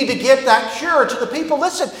 And we need to get that cure to the people.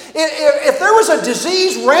 Listen, if there was a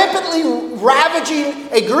disease rampantly ravaging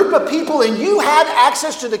a group of people and you had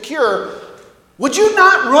access to the cure, would you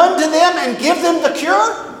not run to them and give them the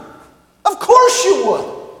cure? Of course you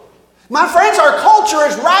would. My friends, our culture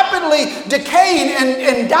is rapidly decaying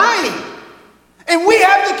and dying. And we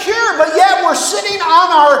have the cure, but yet we're sitting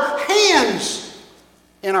on our hands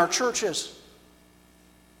in our churches,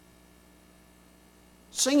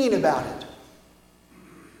 singing about it,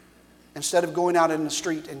 instead of going out in the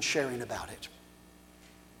street and sharing about it.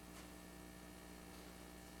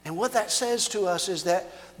 And what that says to us is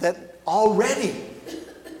that already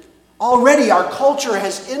our culture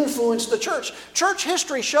has influenced the church. Church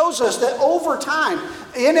history shows us that over time,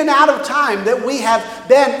 in and out of time, that we have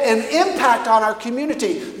been an impact on our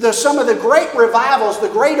community. Some of the great revivals, the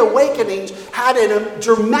great awakenings, had a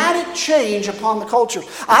dramatic change upon the culture.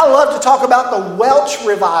 I love to talk about the Welsh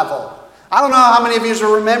revival. I don't know how many of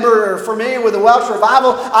you remember or are familiar with the Welsh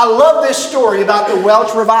revival. I love this story about the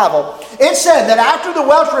Welsh revival. It said that after the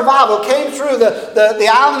Welsh revival came through the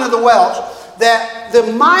island of the Welsh, that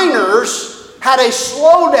the miners had a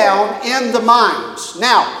slowdown in the mines.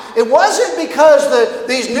 Now, it wasn't because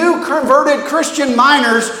these new converted Christian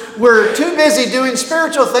miners were too busy doing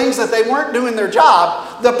spiritual things that they weren't doing their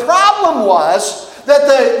job. The problem was that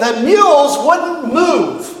the mules wouldn't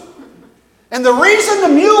move. And the reason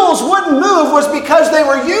the mules wouldn't move was because they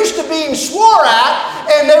were used to being swore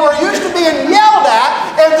at, and they were used to being yelled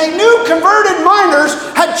at, and the new converted miners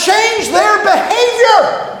had changed their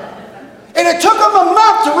behavior. And it took them a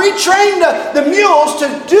month to retrain the mules to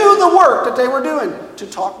do the work that they were doing, to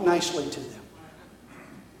talk nicely to them.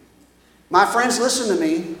 My friends, listen to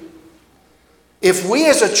me. If we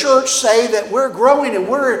as a church say that we're growing and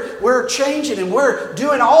we're changing and we're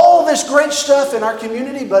doing all this great stuff in our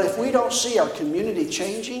community, but if we don't see our community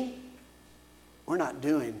changing, we're not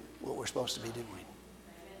doing what we're supposed to be doing.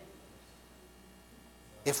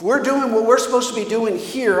 If we're doing what we're supposed to be doing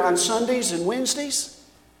here on Sundays and Wednesdays,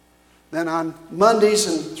 then on Mondays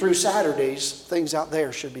and through Saturdays, things out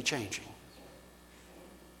there should be changing.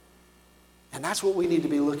 And that's what we need to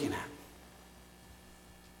be looking at.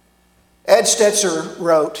 Ed Stetzer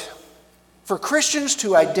wrote, for Christians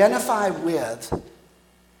to identify with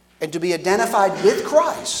and to be identified with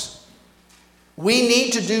Christ, we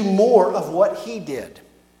need to do more of what He did.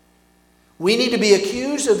 We need to be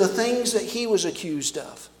accused of the things that He was accused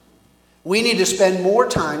of. We need to spend more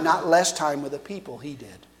time, not less time, with the people He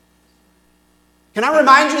did. Can I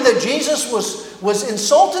remind you that Jesus was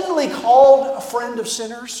insultingly called a friend of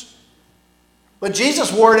sinners? But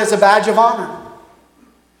Jesus wore it as a badge of honor.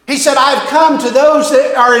 He said, I've come to those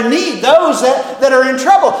that are in need, those that are in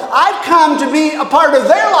trouble. I've come to be a part of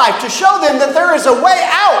their life, to show them that there is a way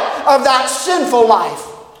out of that sinful life.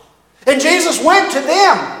 And Jesus went to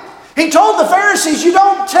them. He told the Pharisees, you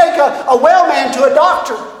don't take a well man to a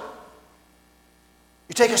doctor.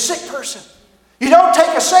 You take a sick person. You don't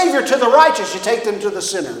take a Savior to the righteous, you take them to the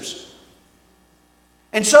sinners.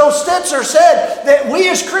 And so Stetzer said that we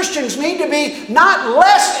as Christians need to be not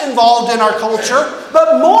less involved in our culture,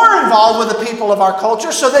 but more involved with the people of our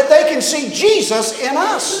culture so that they can see Jesus in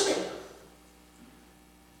us.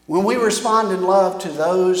 When we respond in love to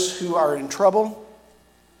those who are in trouble,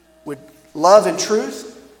 with love and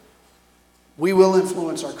truth, we will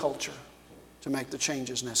influence our culture to make the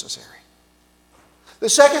changes necessary. The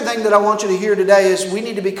second thing that I want you to hear today is we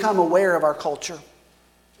need to become aware of our culture.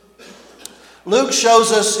 Luke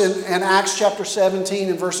shows us in Acts chapter 17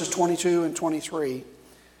 and verses 22 and 23.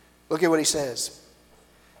 Look at what he says.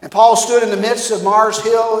 And Paul stood in the midst of Mars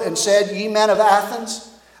Hill and said, ye men of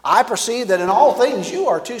Athens, I perceive that in all things you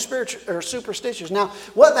are too superstitious. Now,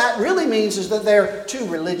 what that really means is that they're too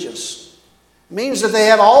religious. It means that they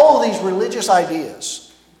have all these religious ideas.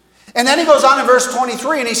 And then he goes on in verse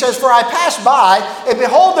 23 and he says, for I passed by, and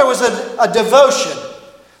behold, there was a devotion.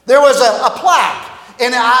 There was a plaque.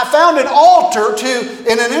 And I found an altar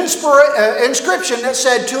and an inscription that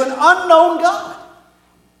said, to an unknown God.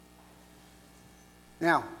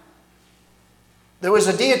 Now, there was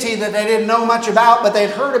a deity that they didn't know much about, but they'd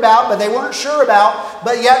heard about, but they weren't sure about,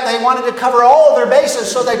 but yet they wanted to cover all of their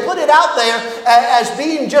bases, so they put it out there as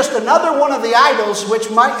being just another one of the idols which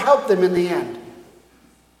might help them in the end.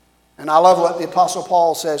 And I love what the Apostle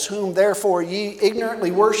Paul says, whom therefore ye ignorantly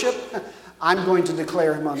worship, I'm going to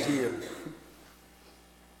declare him unto you.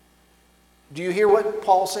 Do you hear what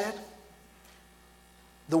Paul said?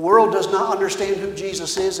 The world does not understand who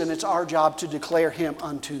Jesus is, and it's our job to declare Him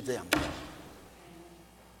unto them.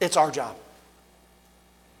 It's our job.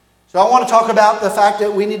 So I want to talk about the fact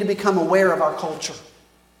that we need to become aware of our culture.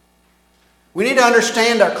 We need to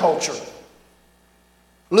understand our culture.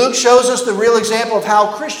 Luke shows us the real example of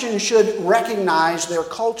how Christians should recognize their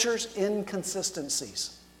culture's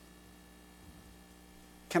inconsistencies.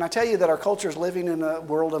 Can I tell you that our culture is living in a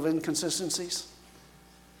world of inconsistencies?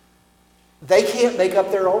 They can't make up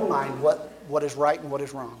their own mind what is right and what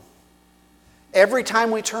is wrong. Every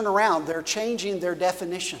time we turn around, they're changing their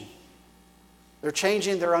definition. They're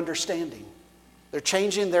changing their understanding. They're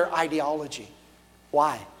changing their ideology.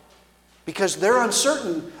 Why? Because they're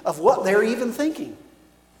uncertain of what they're even thinking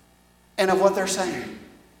and of what they're saying.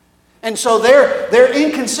 And so their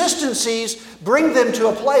inconsistencies bring them to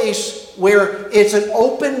a place where it's an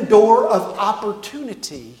open door of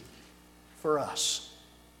opportunity for us.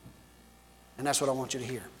 And that's what I want you to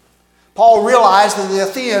hear. Paul realized that the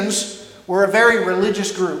Athenians were a very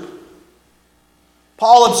religious group.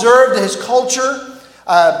 Paul observed his culture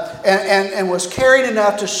and was caring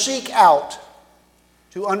enough to seek out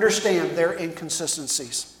to understand their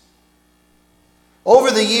inconsistencies.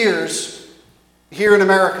 Over the years, here in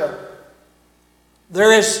America,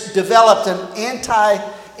 there has developed an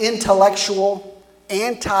anti-intellectual,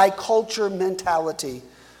 anti-culture mentality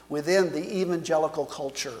within the evangelical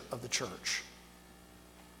culture of the church.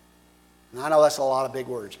 And I know that's a lot of big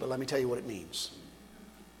words, but let me tell you what it means.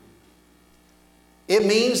 It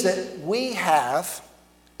means that we have,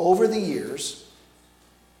 over the years,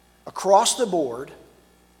 across the board,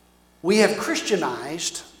 we have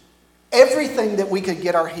Christianized everything that we could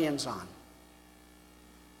get our hands on.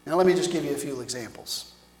 Now let me just give you a few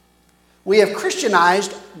examples. We have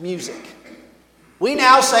Christianized music. We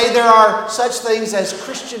now say there are such things as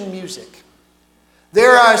Christian music.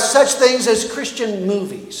 There are such things as Christian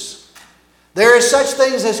movies. There are such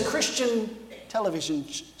things as Christian television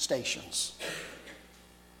stations.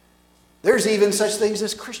 There's even such things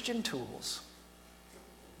as Christian tools,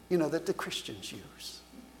 that the Christians use.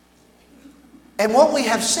 And what we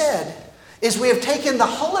have said is we have taken the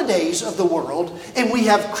holidays of the world and we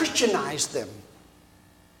have Christianized them.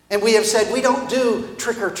 And we have said we don't do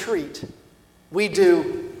trick or treat. We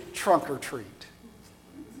do trunk or treat.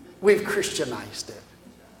 We've Christianized it.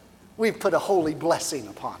 We've put a holy blessing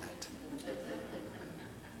upon it.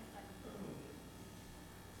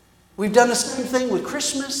 We've done the same thing with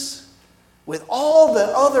Christmas. With all the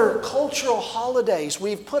other cultural holidays,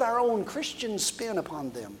 we've put our own Christian spin upon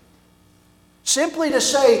them. Simply to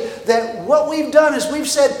say that what we've done is we've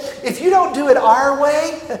said, if you don't do it our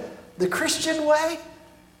way, the Christian way,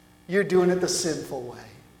 you're doing it the sinful way.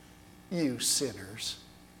 You sinners.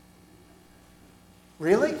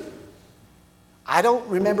 Really? I don't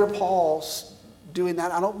remember Paul doing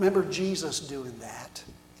that. I don't remember Jesus doing that.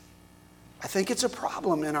 I think it's a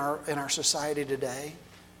problem in our society today.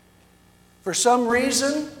 For some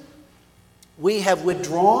reason, we have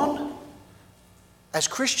withdrawn as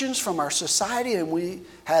Christians from our society and we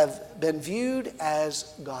have been viewed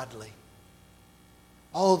as godly.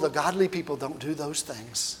 Oh, the godly people don't do those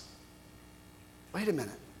things. Wait a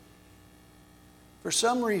minute. For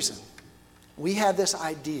some reason, we have this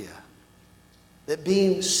idea that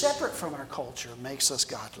being separate from our culture makes us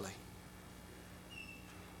godly.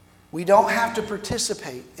 We don't have to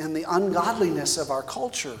participate in the ungodliness of our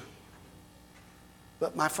culture.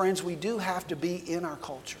 But my friends, we do have to be in our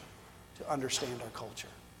culture to understand our culture.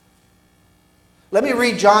 Let me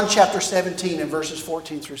read John chapter 17 and verses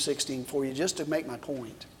 14 through 16 for you just to make my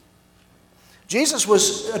point. Jesus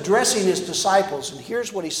was addressing his disciples and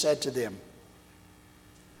here's what he said to them.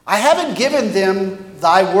 I haven't given them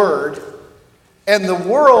thy word and the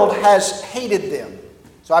world has hated them.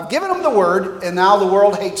 So I've given them the word and now the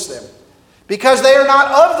world hates them. Because they are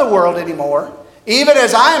not of the world anymore. Even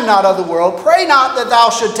as I am not of the world, pray not that thou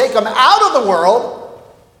should take them out of the world,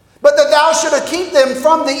 but that thou shouldest keep them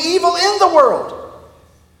from the evil in the world.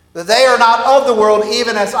 That they are not of the world,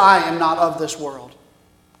 even as I am not of this world.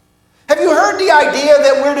 Have you heard the idea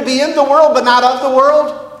that we're to be in the world, but not of the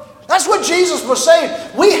world? That's what Jesus was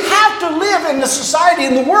saying. We have to live in the society,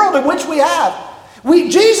 in the world in which we have.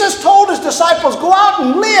 Jesus told his disciples, go out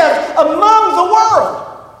and live among the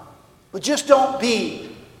world. But just don't be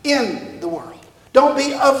in the world. Don't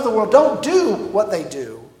be of the world. Don't do what they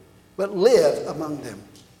do, but live among them.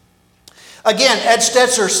 Again, Ed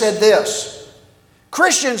Stetzer said this.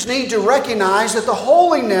 Christians need to recognize that the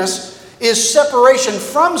holiness is separation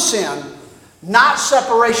from sin, not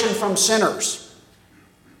separation from sinners.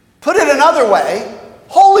 Put it another way,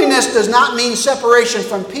 Holiness does not mean separation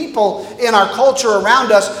from people in our culture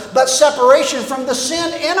around us, but separation from the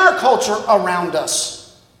sin in our culture around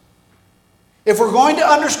us. If we're going to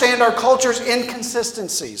understand our culture's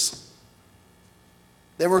inconsistencies,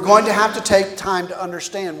 then we're going to have to take time to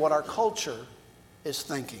understand what our culture is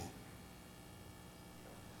thinking.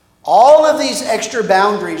 All of these extra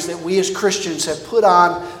boundaries that we as Christians have put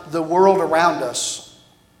on the world around us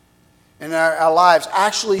and our lives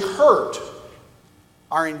actually hurt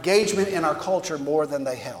our engagement in our culture more than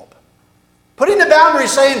they help. Putting the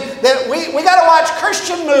boundaries saying that we got to watch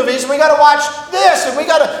Christian movies, we got to watch this, and we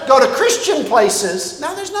got to go to Christian places.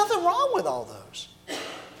 Now, there's nothing wrong with all those.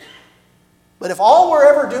 But if all we're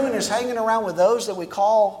ever doing is hanging around with those that we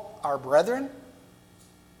call our brethren,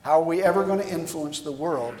 how are we ever going to influence the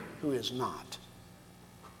world who is not?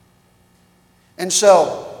 And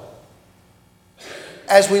so,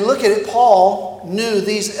 as we look at it, Paul knew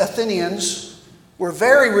these Athenians were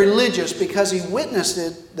very religious because he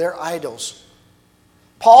witnessed their idols.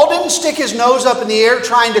 Paul didn't stick his nose up in the air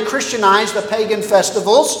trying to Christianize the pagan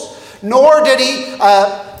festivals, nor did he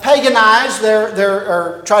paganize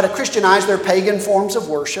or try to Christianize their pagan forms of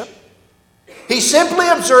worship. He simply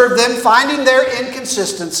observed them, finding their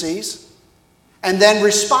inconsistencies, and then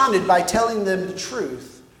responded by telling them the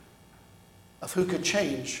truth of who could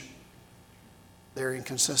change their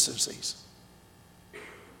inconsistencies.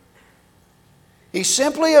 He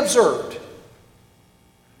simply observed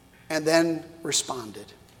and then responded.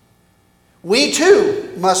 We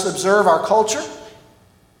too must observe our culture.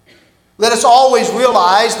 Let us always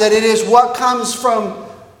realize that it is what comes from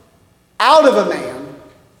out of a man,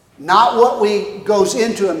 not what goes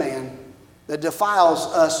into a man, that defiles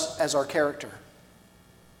us as our character.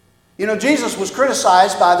 You know, Jesus was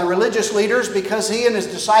criticized by the religious leaders because he and his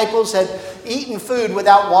disciples had eaten food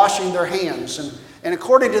without washing their hands. And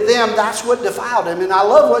according to them, that's what defiled him. And I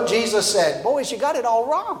love what Jesus said. Boys, you got it all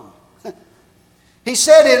wrong. He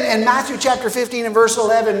said in Matthew chapter 15 and verse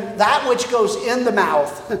 11, that which goes in the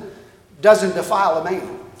mouth doesn't defile a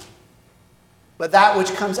man. But that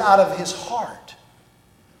which comes out of his heart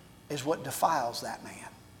is what defiles that man.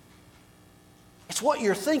 It's what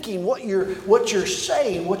you're thinking, what you're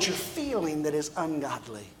saying, what you're feeling that is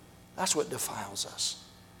ungodly. That's what defiles us.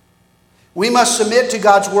 We must submit to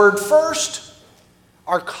God's word first,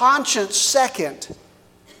 our conscience second,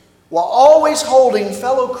 while always holding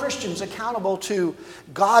fellow Christians accountable to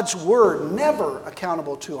God's word, never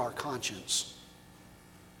accountable to our conscience.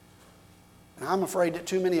 And I'm afraid that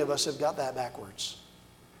too many of us have got that backwards.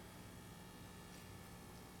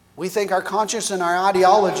 We think our conscience and our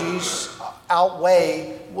ideologies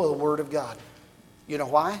outweigh the Word of God. You know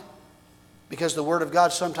why? Because the Word of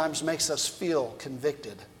God sometimes makes us feel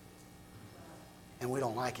convicted. And we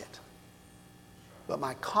don't like it. But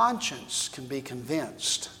my conscience can be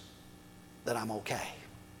convinced that I'm okay.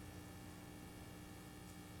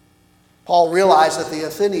 Paul realized that the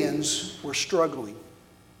Athenians were struggling.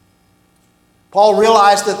 Paul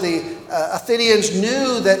realized that the Athenians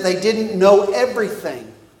knew that they didn't know everything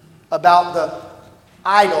about the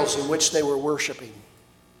idols in which they were worshiping.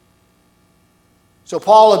 So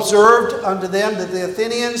Paul observed unto them that the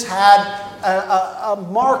Athenians had a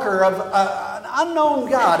marker of an unknown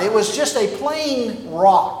God. It was just a plain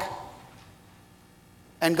rock.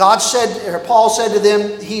 And Paul said to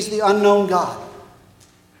them, He's the unknown God.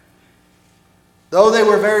 Though they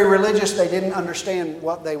were very religious, they didn't understand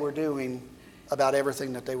what they were doing about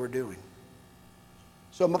everything that they were doing.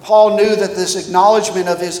 So Paul knew that this acknowledgement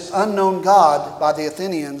of his unknown God by the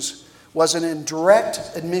Athenians was an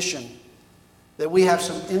indirect admission that we have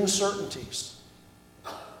some uncertainties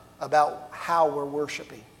about how we're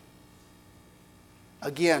worshiping.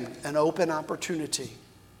 Again, an open opportunity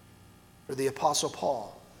for the Apostle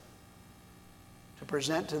Paul to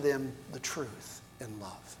present to them the truth in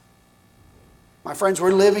love. My friends,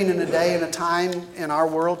 we're living in a day and a time in our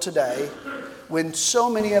world today when so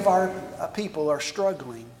many of our people are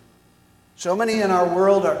struggling. So many in our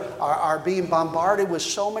world are being bombarded with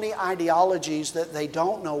so many ideologies that they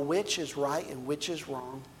don't know which is right and which is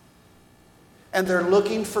wrong. And they're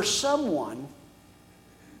looking for someone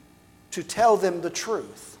to tell them the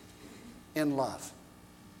truth in love.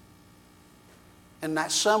 And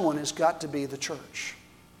that someone has got to be the church.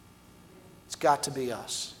 It's got to be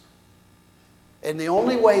us. And the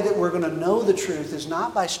only way that we're going to know the truth is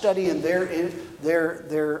not by studying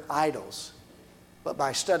their idols, but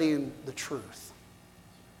by studying the truth.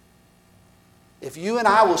 If you and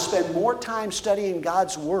I will spend more time studying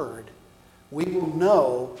God's Word, we will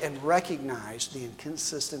know and recognize the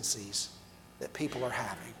inconsistencies that people are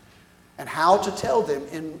having and how to tell them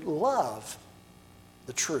in love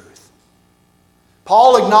the truth.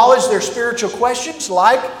 Paul acknowledged their spiritual questions,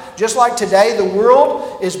 just like today, the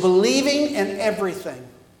world is believing in everything.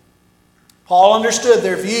 Paul understood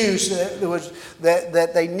their views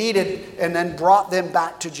that they needed and then brought them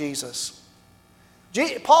back to Jesus.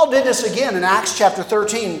 Paul did this again in Acts chapter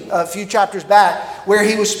 13, a few chapters back, where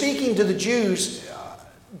he was speaking to the Jews,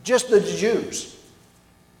 just the Jews.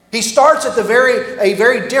 He starts at a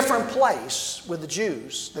very different place with the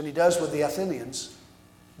Jews than he does with the Athenians,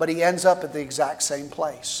 but he ends up at the exact same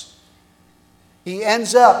place. He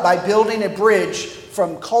ends up by building a bridge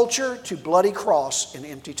from culture to bloody cross and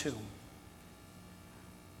empty tomb.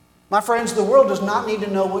 My friends, the world does not need to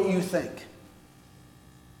know what you think.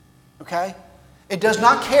 Okay? It does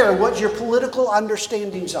not care what your political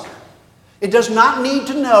understandings are. It does not need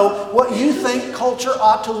to know what you think culture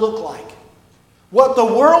ought to look like. What the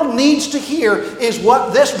world needs to hear is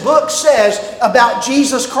what this book says about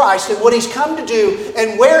Jesus Christ and what He's come to do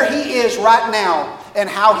and where He is right now and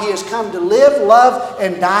how He has come to live, love,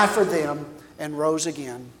 and die for them and rose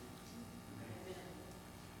again.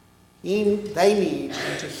 They need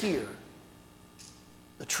to hear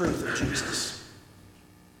the truth of Jesus.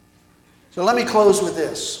 So let me close with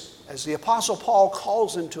this. As the Apostle Paul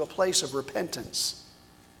calls them to a place of repentance,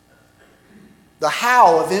 the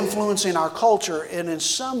how of influencing our culture, and in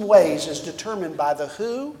some ways is determined by the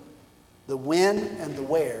who, the when, and the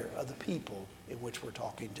where of the people in which we're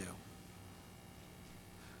talking to.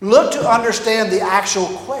 Look to understand the actual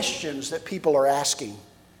questions that people are asking.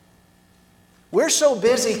 We're so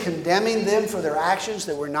busy condemning them for their actions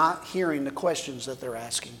that we're not hearing the questions that they're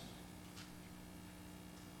asking.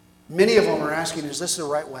 Many of them are asking, is this the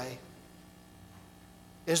right way?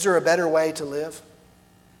 Is there a better way to live?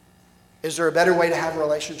 Is there a better way to have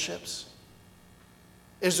relationships?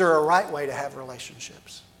 Is there a right way to have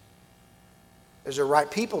relationships? Is there right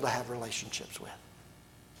people to have relationships with?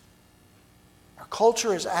 Our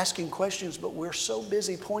culture is asking questions, but we're so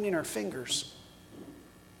busy pointing our fingers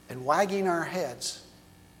and wagging our heads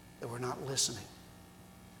that we're not listening.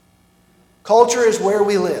 Culture is where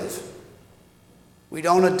we live. We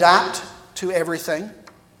don't adapt to everything.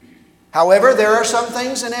 However, there are some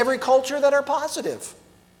things in every culture that are positive,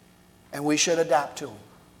 and we should adapt to them.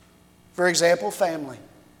 For example, family.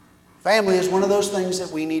 Family is one of those things that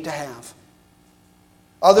we need to have.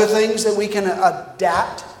 Other things that we can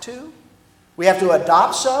adapt to. We have to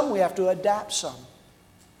adopt some, we have to adapt some.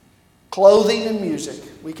 Clothing and music,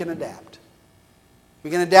 we can adapt. We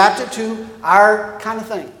can adapt it to our kind of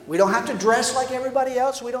thing. We don't have to dress like everybody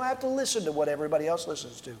else. We don't have to listen to what everybody else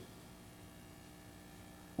listens to.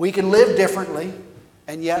 We can live differently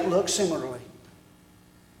and yet look similarly.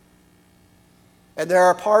 And there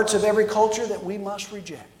are parts of every culture that we must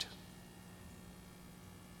reject.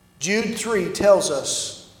 Jude 3 tells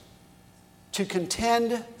us to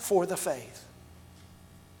contend for the faith,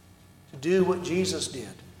 to do what Jesus did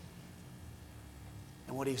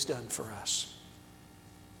and what He's done for us.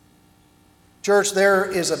 Church, there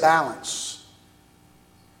is a balance.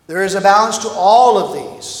 There is a balance to all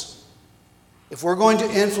of these. If we're going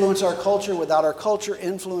to influence our culture without our culture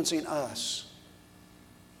influencing us,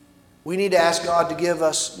 we need to ask God to give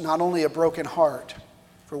us not only a broken heart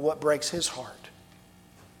for what breaks His heart,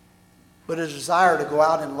 but a desire to go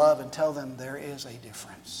out in love and tell them there is a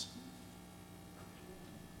difference.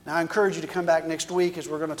 Now, I encourage you to come back next week as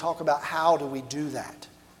we're going to talk about how do we do that.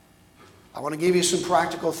 I want to give you some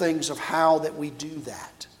practical things of how that we do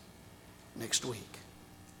that next week.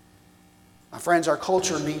 My friends, our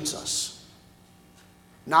culture needs us.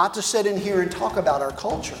 Not to sit in here and talk about our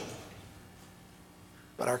culture,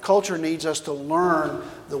 but our culture needs us to learn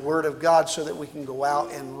the Word of God so that we can go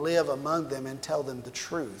out and live among them and tell them the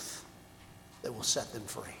truth that will set them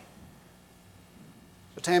free.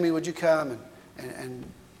 So Tammy, would you come and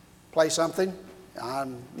play something?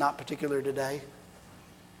 I'm not particular today.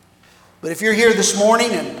 But if you're here this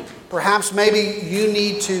morning and perhaps maybe you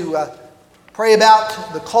need to pray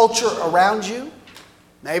about the culture around you,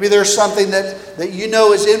 maybe there's something that you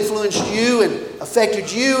know has influenced you and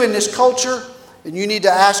affected you in this culture, and you need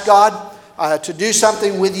to ask God to do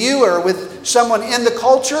something with you or with someone in the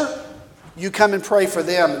culture, you come and pray for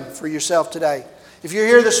them and for yourself today. If you're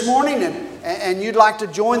here this morning and you'd like to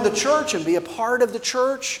join the church and be a part of the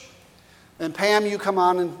church, then Pam, you come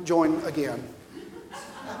on and join again.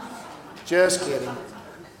 Just kidding.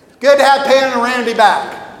 Good to have Pam and Randy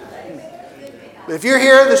back. But if you're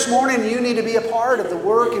here this morning and you need to be a part of the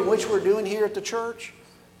work in which we're doing here at the church,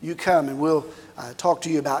 you come and we'll talk to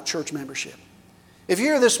you about church membership. If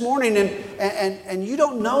you're here this morning and you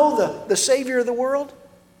don't know the Savior of the world,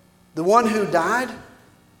 the one who died,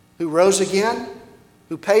 who rose again,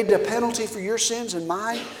 who paid the penalty for your sins and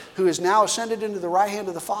mine, who is now ascended into the right hand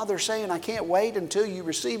of the Father, saying, I can't wait until you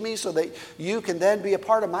receive me so that you can then be a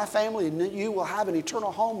part of my family and that you will have an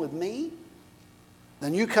eternal home with me,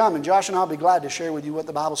 then you come, and Josh and I will be glad to share with you what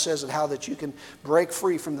the Bible says and how that you can break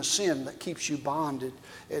free from the sin that keeps you bonded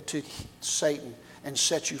to Satan and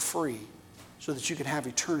set you free so that you can have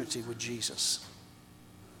eternity with Jesus.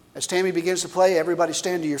 As Tammy begins to play, everybody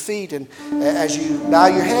stand to your feet, and as you bow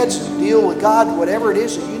your heads and deal with God, whatever it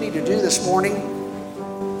is that you need to do this morning,